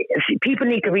 people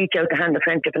need to reach out to hand of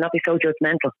friendship and not be so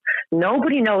judgmental.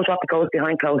 Nobody knows what goes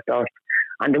behind closed doors.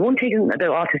 And the one thing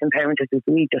about autism parents is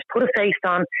we just put a face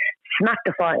on, smack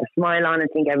the smile on, and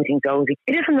think everything's rosy.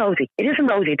 It isn't rosy.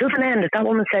 It doesn't end. As that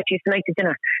woman said, she used to make the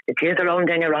dinner. The tears are rolling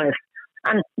down your eyes.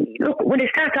 And look, when they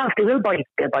start off, they will bite.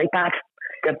 They'll bite bad.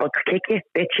 They'll kick you,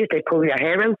 bitch you, they pull your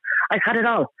hair out. I've had it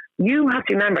all. You have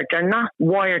to remember, they're not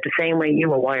wired the same way you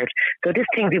were wired. So this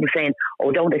thing people saying,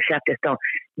 oh, don't accept this, don't.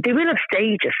 They will have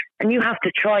stages, and you have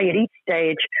to try at each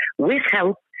stage with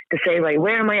help to say, right,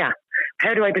 where am I at?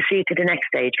 How do I proceed to the next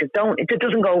stage? Because it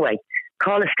doesn't go away.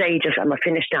 Call it stages and we'll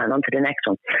finish that and on to the next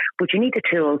one. But you need the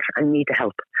tools and you need the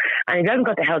help. And if you haven't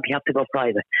got the help, you have to go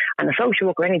private. And the social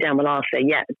worker any time will all say,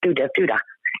 yeah, do that.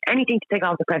 Anything to take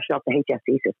off the pressure off the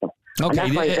HSC system.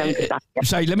 Okay.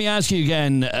 Sorry, let me ask you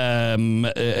again,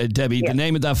 Debbie, the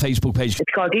name of that Facebook page.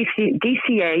 It's called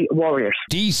DCA Warriors.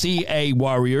 DCA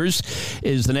Warriors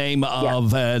is the name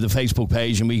of the Facebook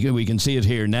page, and we can see it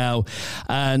here now.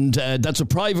 And that's a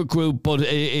private group, but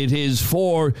it is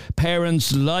for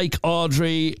parents like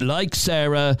Audrey, like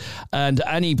Sarah, and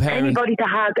any parent. Anybody that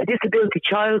has a disability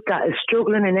child that is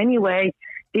struggling in any way.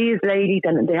 These ladies,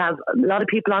 and they have a lot of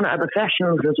people on it, are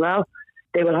professionals as well.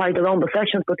 They will hide their own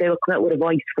professions, but they will come out with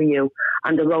advice for you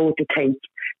and the road to take.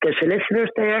 There's solicitors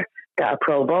there that are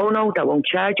pro bono, that won't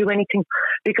charge you anything.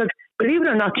 Because, believe it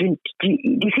or not, do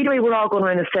you see the way we're all going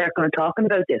around in a circle and talking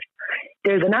about this?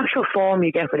 There's an actual form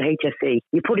you get for the HSC.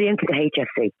 You put it into the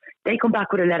HSC. They come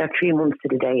back with a letter 3 months to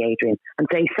the day, Adrian, and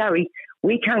say, sorry,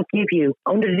 we can't give you,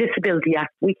 under the Disability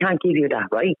Act, we can't give you that,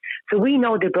 right? So we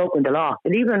know they've broken the law.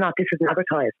 Believe it or not, this isn't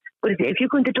advertised. But if you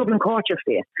go into Dublin court, you'll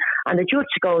see it. And the judge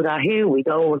goes, here we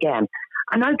go again.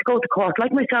 And I have to go to court,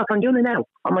 like myself, I'm doing it now,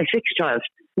 on my 6th child.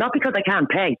 Not because I can't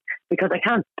pay, because I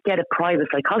can't get a private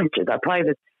psychologist or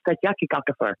private psychiatric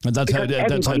doctor for. And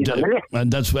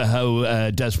that's how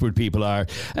desperate people are.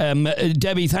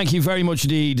 Debbie, thank you very much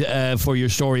indeed for your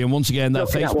story. And once again, that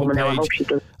Facebook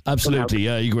page. Absolutely,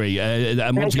 I agree.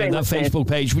 And once again, that Facebook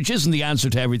page, which isn't the answer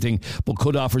to everything, but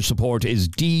could offer support, is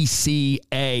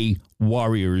DCA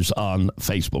Warriors on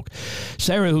Facebook.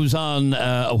 Sarah, who's on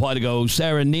a while ago,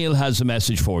 Sarah, Neil has a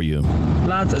message for you.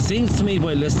 Lads, it seems to me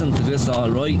by listening to this all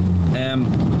right,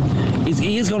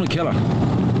 he is going to kill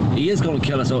her. He is going to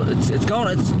kill her, so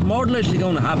it's more than likely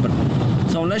going to happen.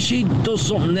 So unless she does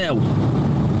something now,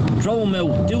 throw him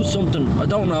out, do something, I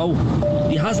don't know,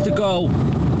 he has to go,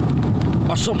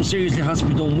 or something seriously has to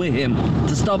be done with him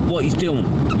to stop what he's doing.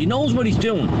 He knows what he's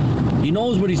doing.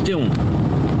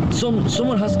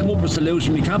 Someone has to come up with a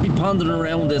solution. We can't be pondering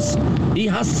around this. He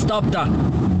has to stop that.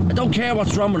 I don't care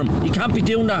what's wrong with him. He can't be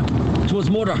doing that to his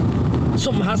mother.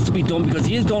 something has to be done, because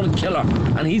he is going to kill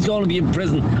her and he's going to be in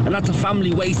prison, and that's a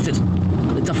family wasted.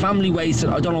 It's a family wasted.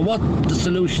 I don't know what the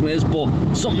solution is,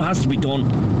 but something has to be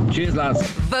done. Cheers, lads.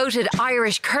 Voted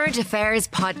Irish Current Affairs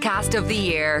Podcast of the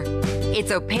Year. It's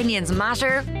Opinions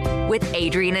Matter with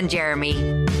Adrian and Jeremy.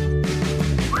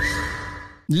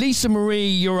 Lisa Marie,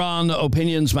 you're on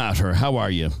Opinions Matter. How are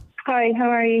you? Hi, how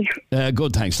are you?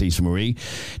 Good, thanks, Lisa Marie.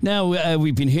 Now,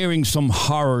 we've been hearing some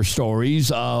horror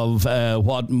stories of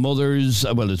what mothers,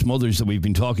 it's mothers that we've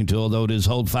been talking to, although there's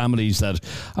whole families that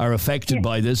are affected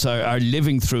by this, are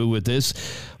living through with this.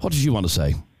 What did you want to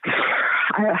say?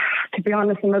 To be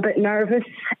honest, I'm a bit nervous,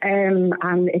 and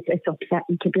it's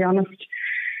upsetting, to be honest.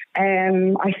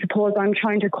 I suppose I'm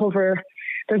trying to cover,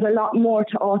 there's a lot more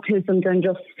to autism than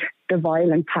just the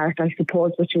violent part, I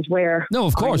suppose, which is where... No,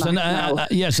 of course, and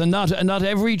yes, and not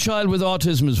every child with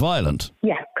autism is violent.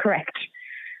 Yeah, correct.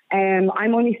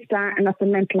 I'm only starting at the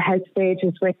mental health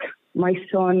stages with my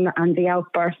son, and the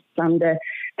outbursts and the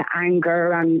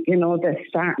anger, and, the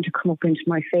starting to come up into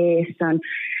my face, and,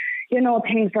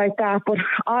 things like that. But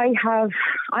I have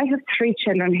 3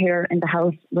 children here in the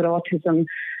house with autism.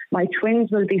 My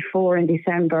twins will be 4 in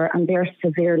December, and they're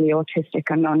severely autistic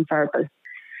and nonverbal.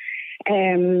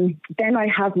 Then I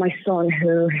have my son,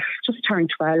 who just turned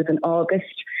 12 in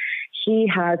August. He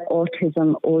has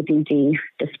autism, ODD,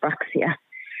 dyspraxia.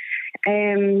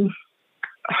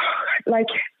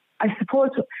 I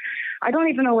suppose, I don't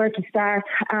even know where to start.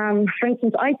 For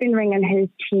instance, I've been ringing his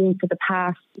team for the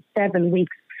past 7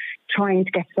 weeks, trying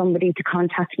to get somebody to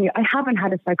contact me. I haven't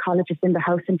had a psychologist in the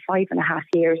house in 5.5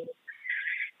 years.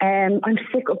 I'm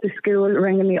sick of the school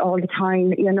ringing me all the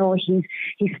time.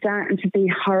 He's starting to be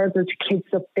horrible to kids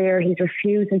up there. He's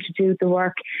refusing to do the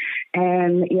work.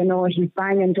 He's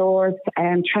banging doors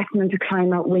and threatening to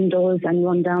climb out windows and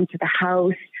run down to the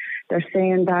house. They're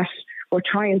saying that we're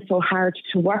trying so hard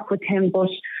to work with him, but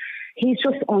he's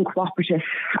just uncooperative.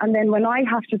 And then when I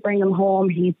have to bring him home,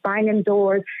 he's banging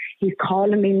doors. He's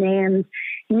calling me names.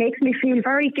 He makes me feel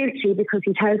very guilty, because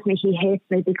he tells me he hates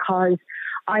me because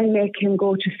I make him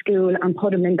go to school and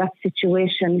put him in that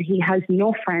situation. He has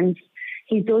no friends.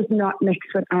 He does not mix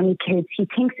with any kids. He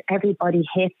thinks everybody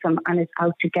hates him and is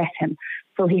out to get him.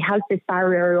 So he has this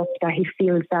barrier up that he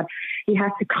feels that he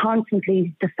has to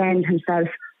constantly defend himself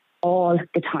all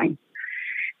the time.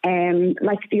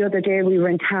 Like the other day, we were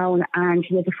in town and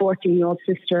he has a 14-year-old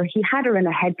sister. He had her in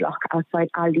a headlock outside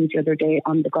Aldi the other day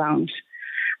on the ground.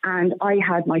 And I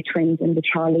had my twins in the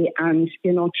trolley and,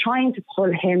 trying to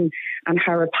pull him and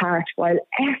her apart while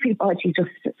everybody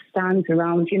just stands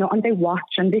around, and they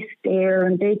watch and they stare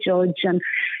and they judge. And,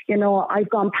 I've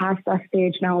gone past that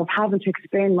stage now of having to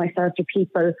explain myself to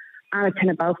people, anything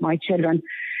about my children.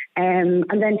 And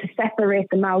then to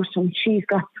separate them out, and she's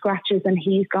got scratches and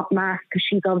he's got marks because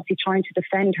she's obviously trying to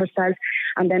defend herself,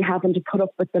 and then having to put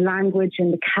up with the language in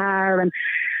the car. And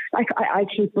I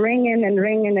keep ringing and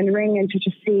ringing and ringing to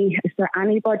just see, is there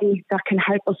anybody that can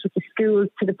help us with the school,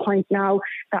 to the point now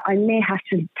that I may have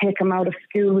to take him out of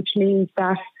school, which means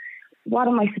that what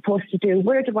am I supposed to do?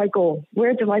 Where do I go?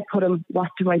 Where do I put him? What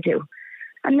do I do?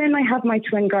 And then I have my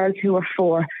twin girls who are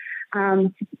 4.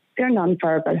 They're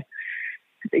nonverbal.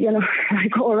 I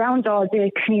go around all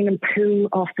day cleaning poo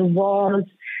off the walls,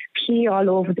 pee all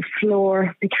over the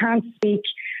floor. They can't speak.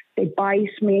 They bite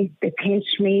me, they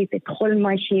pinch me, they pull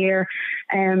my hair,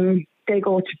 they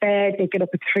go to bed, they get up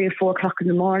at 3 or 4 o'clock in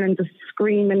the morning, just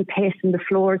screaming, pacing the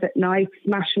floors at night,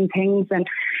 smashing things. And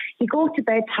you go to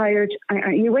bed tired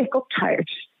and you wake up tired.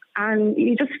 And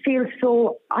you just feel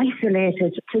so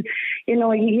isolated.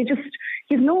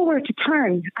 You've nowhere to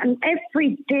turn. And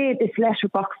every day this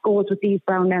letterbox goes with these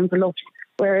brown envelopes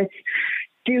where it's,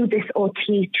 do this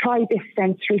OT, try this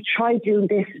sensory, try doing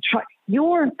this.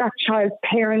 You're that child's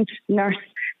parent, nurse,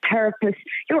 therapist.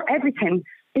 You're everything,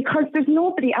 because there's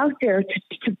nobody out there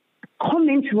to come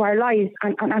into our lives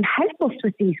and help us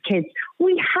with these kids.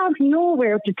 We have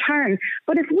nowhere to turn.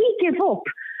 But if we give up,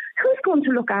 who's going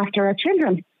to look after our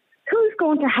children? Who's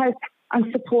going to help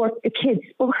and support the kids?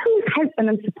 Well, who's helping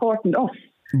and supporting us?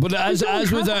 But as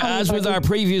with our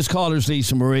previous callers,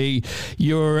 Lisa Marie,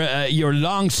 you're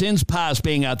long since past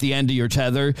being at the end of your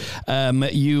tether.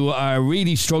 You are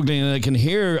really struggling, and I can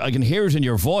hear it in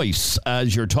your voice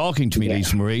as you're talking to me,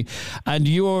 Lisa Marie. And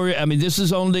this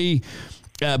is only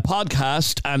a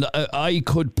podcast, and I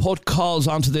could put calls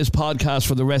onto this podcast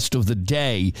for the rest of the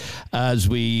day as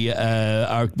we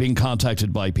are being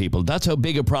contacted by people. That's how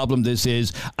big a problem this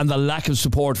is, and the lack of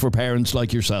support for parents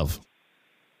like yourself.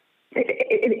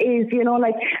 it is, you know,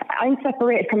 like I'm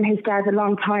separated from his dad a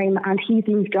long time and he's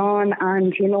moved on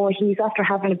and, you know, he's after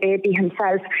having a baby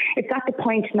himself. It's at the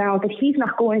point now that he's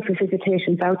not going for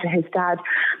visitations out to his dad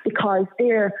because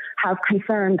they have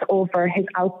concerns over his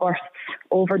outbursts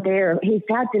over there. His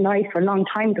dad denied for a long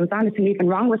time there was anything even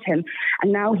wrong with him.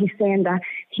 And now he's saying that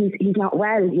he's not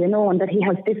well, you know, and that he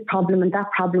has this problem and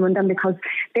that problem. And then because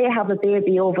they have a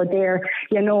baby over there,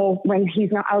 you know, when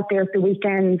he's not out there at the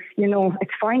weekends, you know,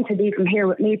 it's fine to leave him here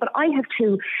with me. But I have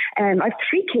I have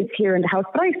 3 kids here in the house,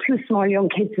 but I have 2 small young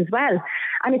kids as well.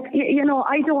 And it's, you know,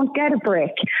 I don't get a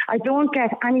break. I don't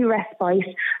get any respite.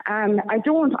 I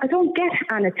don't get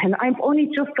anything. I've only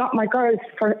just got my girls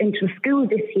into school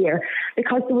this year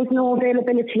because there was no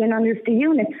availability in any of the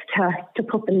units to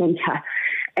put them into.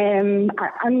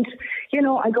 And, you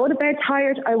know, I go to bed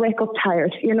tired, I wake up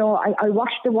tired. You know, I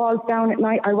wash the walls down at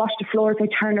night, I wash the floors, I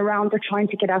turn around, they're trying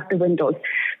to get out the windows.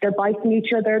 They're biting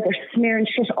each other, they're smearing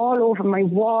shit all over my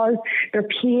walls, they're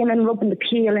peeing and rubbing the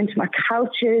peel into my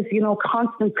couches, you know,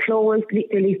 constant clothes, they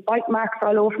leave bite marks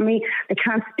all over me. They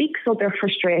can't speak, so they're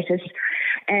frustrated.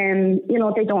 You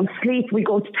know, they don't sleep. We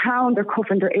go to town, they're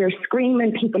covering their ears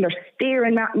screaming, people are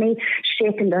staring at me,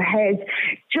 shaking their heads,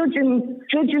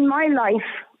 judging my life.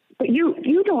 But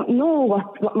you don't know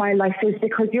what my life is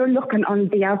because you're looking on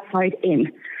the outside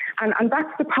in. And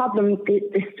that's the problem. This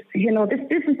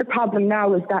is the problem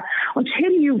now, is that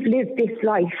until you've lived this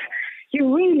life,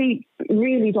 you really,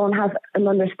 really don't have an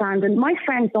understanding. My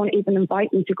friends don't even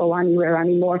invite me to go anywhere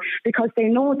anymore because they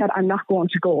know that I'm not going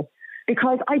to go.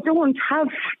 Because I don't have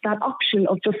that option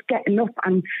of just getting up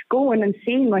and going and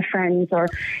seeing my friends, or,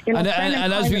 you know,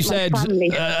 and as we said,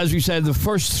 the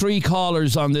first 3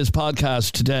 callers on this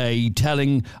podcast today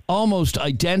telling almost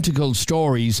identical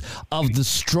stories of the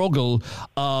struggle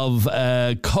of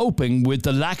coping with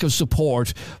the lack of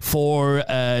support for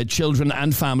children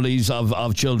and families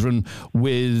of children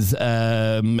with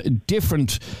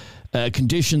different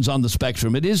conditions on the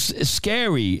spectrum. It is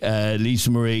scary, Lisa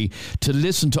Marie, to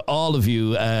listen to all of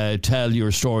you tell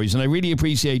your stories, and I really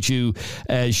appreciate you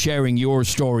sharing your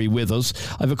story with us.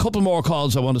 I have a couple more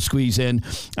calls I want to squeeze in,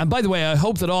 and by the way, I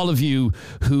hope that all of you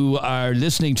who are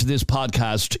listening to this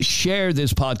podcast share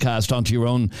this podcast onto your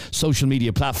own social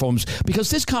media platforms, because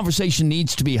this conversation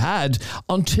needs to be had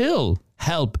until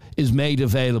help is made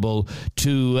available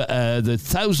to the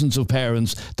thousands of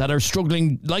parents that are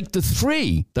struggling, like the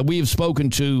 3 that we have spoken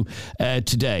to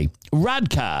today.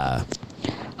 Radka.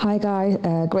 Hi guys,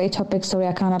 great topic. Sorry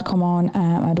I cannot come on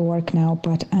at work now,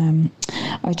 but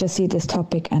I just see this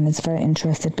topic and it's very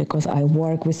interesting because I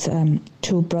work with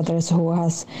 2 brothers who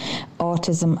has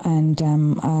autism, and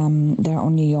they're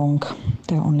only young.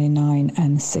 They're only 9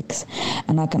 and 6,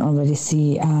 and I can already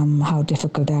see how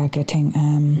difficult they are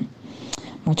getting.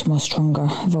 Much more stronger,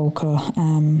 vocal,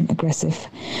 aggressive.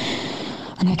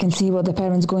 And I can see what the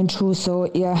parents going through.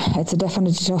 So yeah, it's a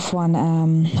definitely tough one.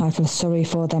 I feel sorry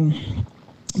for them,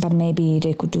 but maybe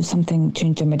they could do something,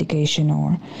 change their medication,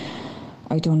 or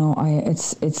I don't know.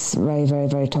 It's very, very,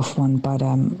 very tough one. But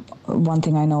one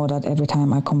thing I know, that every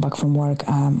time I come back from work,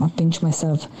 I pinch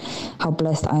myself how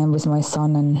blessed I am with my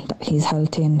son, and that he's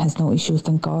healthy and has no issues,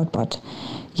 thank God. But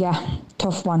yeah,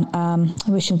 tough one.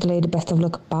 Wishing the lady best of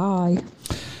luck. Bye.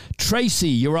 Tracy,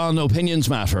 you're on Opinions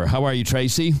Matter. How are you,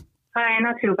 Tracy? Hi,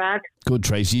 not too bad. Good,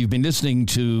 Tracy. You've been listening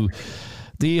to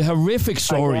the horrific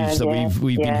stories that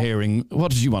we've been hearing.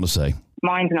 What did you want to say?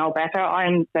 Mine's no better.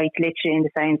 I'm like literally in the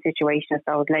same situation as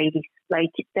those ladies. Like,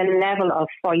 the level of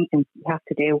fighting you have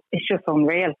to do, it's just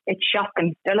unreal. It's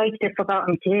shocking. They're like the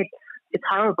forgotten kids. It's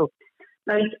horrible.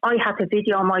 Like, I had to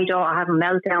video my daughter having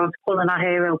meltdowns, pulling her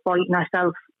hair out, biting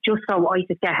herself, just so I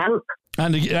could get help.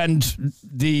 And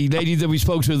the lady that we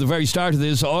spoke to at the very start of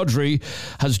this, Audrey,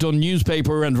 has done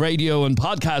newspaper and radio and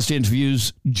podcast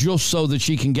interviews just so that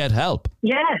she can get help.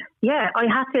 Yeah. I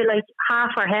had to, like,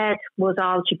 half her head was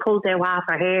all, she pulled out half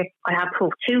her hair. I had to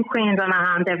put 2 creams on her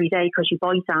hand every day because she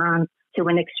bites her hand to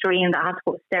an extreme that I had to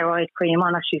put steroid cream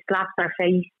on her. She slaps her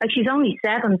face. Like, she's only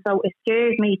 7, so it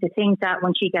scares me to think that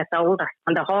when she gets older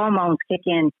and the hormones kick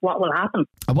in, what will happen?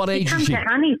 At what age is she?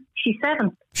 She's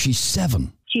 7. She's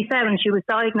 7? She's 7. She was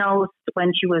diagnosed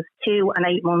when she was 2 and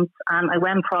 8 months, and I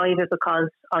went private because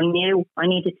I knew I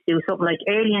needed to do something like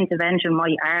early intervention.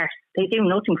 My art, they do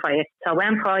nothing for you. So I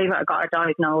went private. I got her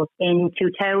diagnosed in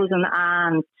 2000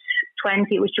 and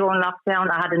 2020, it was during lockdown,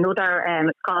 I had another,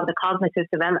 it's called the cognitive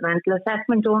developmental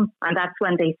assessment done. And that's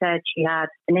when they said she had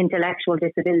an intellectual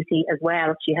disability as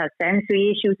well. She has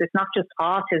sensory issues. It's not just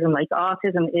autism. Like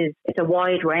autism it's a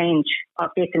wide range of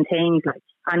different things. Like,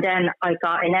 and then I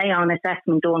got an Aon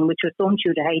assessment done, which was done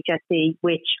through the HSE,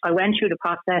 which I went through the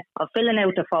process of filling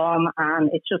out the form, and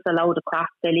it's just a load of crap.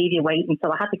 They leave you waiting.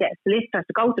 So I had to get a solicitor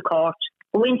to go to court,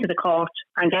 go into the court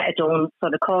and get it done. So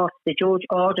the judge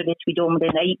ordered it to be done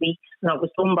within 8 weeks, and it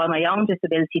was done by my own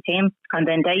disability team. And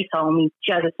then they told me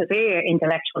she has a severe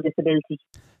intellectual disability.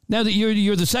 Now that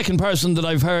you're the second person that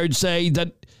I've heard say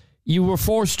that you were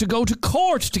forced to go to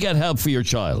court to get help for your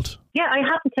child. Yeah, I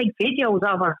had to take videos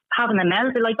of her having a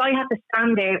meltdown. Like, I had to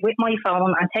stand there with my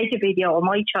phone and take a video of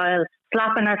my child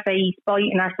slapping her face,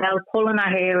 biting herself, pulling her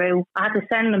hair out. I had to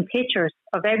send them pictures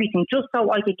of everything just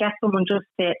so I could get someone just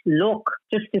to look,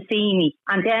 just to see me.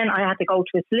 And then I had to go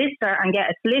to a solicitor and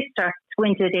get a solicitor to go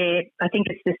into I think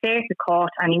it's the circuit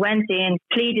court, and he went in,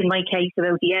 pleaded my case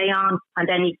about the Aon, and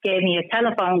then he gave me a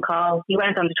telephone call. He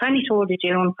went on the 23rd of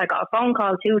June. I got a phone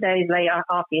call 2 days later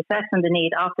off the Assessment and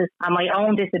Need office, and my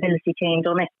own disability team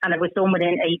done it, and it was done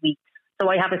within 8 weeks. So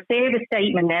I have a service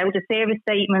statement now. The service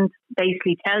statement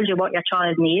basically tells you what your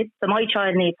child needs. So my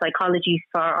child needs psychology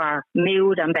for her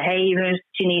mood and behaviours.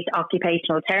 She needs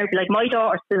occupational therapy. Like, my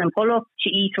daughter's still in pull-up.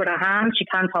 She eats with her hands. She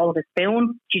can't hold a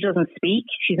spoon. She doesn't speak.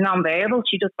 She's non-verbal.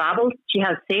 She just babbles. She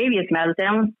has serious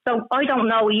meltdowns. So I don't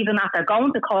know, even after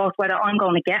going to court, whether I'm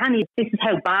going to get any. This is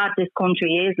how bad this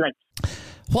country is. Like,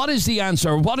 what is the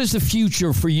answer? What is the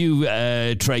future for you,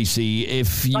 Tracy,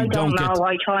 if you don't get...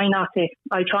 I try not to.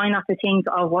 I try not to think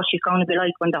of what she's going to be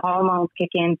like when the hormones kick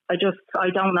in. I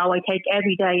don't know. I take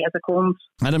every day as it comes.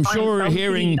 And I'm sure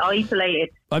hearing... isolated.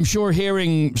 I'm sure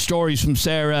hearing stories from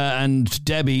Sarah and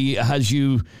Debbie has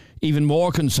you even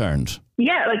more concerned.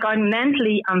 Yeah, like, I'm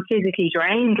mentally and physically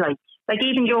drained, Like,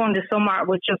 even during the summer, it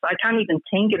was just, I can't even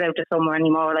think about the summer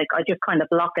anymore. Like, I just kind of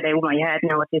block it out of my head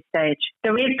now at this stage.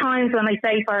 There is times when I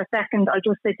say for a second, I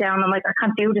just sit down and I'm like, I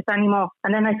can't do this anymore.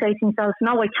 And then I say to myself,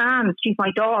 no, I can. She's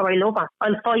my daughter. I love her.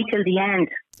 I'll fight till the end.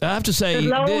 I have to say...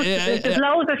 There's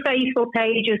loads of Facebook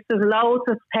pages. There's loads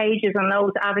of pages and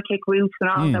loads of advocate groups and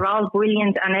all. They're all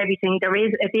brilliant and everything. There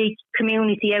is a big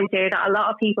community out there that a lot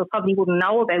of people probably wouldn't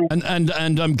know about. And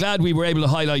I'm glad we were able to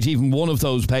highlight even one of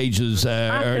those pages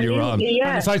earlier on. Yeah.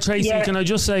 And in fact, Tracy, can I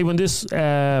just say, when this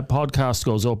podcast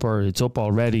goes up, or it's up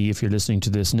already if you're listening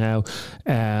to this now,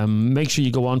 make sure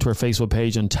you go onto our Facebook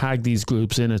page and tag these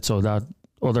groups in it so that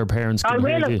other parents can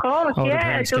hear these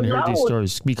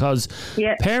stories, because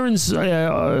parents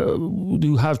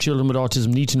who have children with autism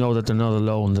need to know that they're not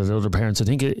alone, that other parents, I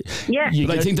think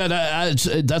I think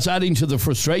that that's adding to the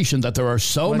frustration that there are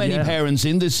so many parents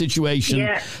in this situation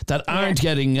that aren't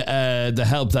getting the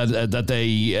help that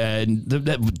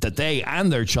they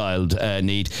and their child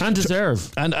need and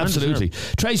deserve. And absolutely.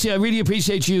 Tracy, I really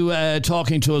appreciate you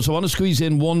talking to us. I want to squeeze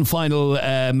in one final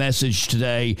message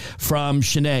today from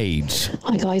Sinead.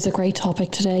 Hi guys, a great topic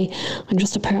today. I'm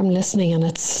just a parent listening, and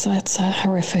it's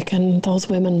horrific, and those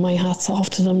women, my hat's off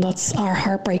to them. That's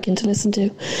heartbreaking to listen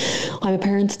to. I'm a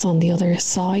parent that's on the other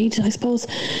side, I suppose.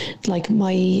 Like,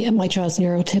 my child's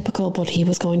neurotypical, but he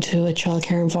was going to a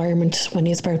childcare environment when he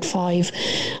was about 5,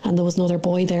 and there was another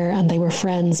boy there, and they were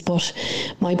friends, but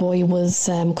my boy was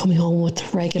coming home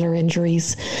with regular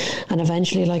injuries, and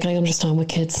eventually, like, I understand with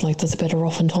kids, like, there's a bit of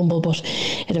rough and tumble, but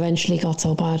it eventually got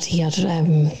so bad he had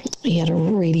a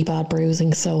really bad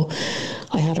bruising. So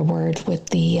I had a word with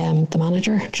the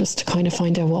manager just to kind of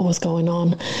find out what was going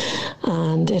on,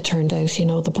 and it turned out,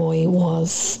 the boy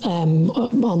was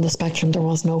on the spectrum. There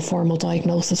was no formal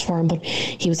diagnosis for him, but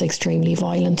he was extremely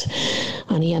violent,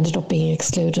 and he ended up being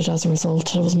excluded as a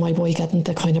result. It was my boy getting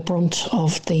the kind of brunt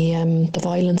of the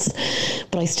violence.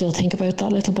 But I still think about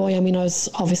that little boy. I mean, I was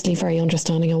obviously very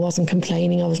understanding. I wasn't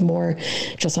complaining. I was more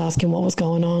just asking what was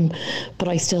going on. But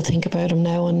I still think about him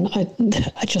now, and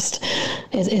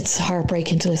it's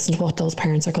heartbreaking to listen to what those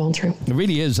parents are going through. It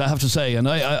really is, I have to say. And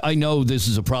I know this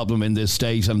is a problem in this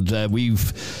state, and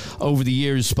we've over the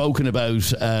years spoken about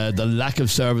the lack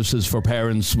of services for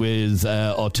parents with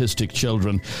autistic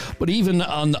children. But even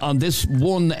on this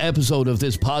one episode of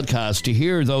this podcast, to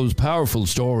hear those powerful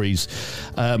stories,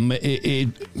 it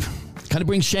kind of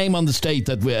brings shame on the state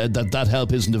that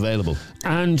help isn't available.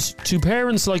 And to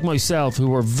parents like myself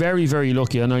who are very, very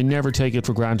lucky, and I never take it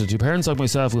for granted, to parents like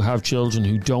myself who have children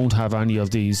who don't have any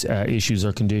of these issues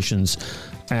or conditions,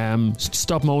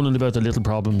 stop moaning about the little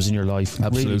problems in your life.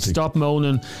 Absolutely. Really, stop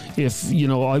moaning. If,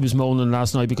 I was moaning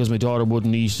last night because my daughter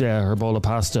wouldn't eat her bowl of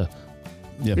pasta.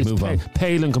 move on.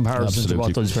 Pale in comparison to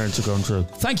what those parents are going through.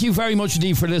 Thank you very much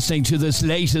indeed for listening to this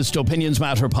latest Opinions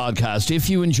Matter podcast. If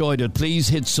you enjoyed it, please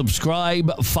hit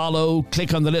subscribe, follow,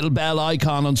 click on the little bell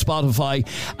icon on Spotify,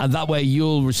 and that way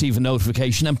you'll receive a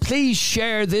notification. And please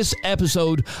share this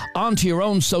episode onto your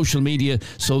own social media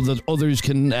so that others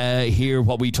can hear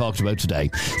what we talked about today.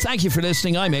 Thank you for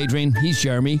listening. I'm Adrian. He's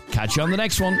Jeremy. Catch you on the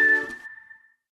next one.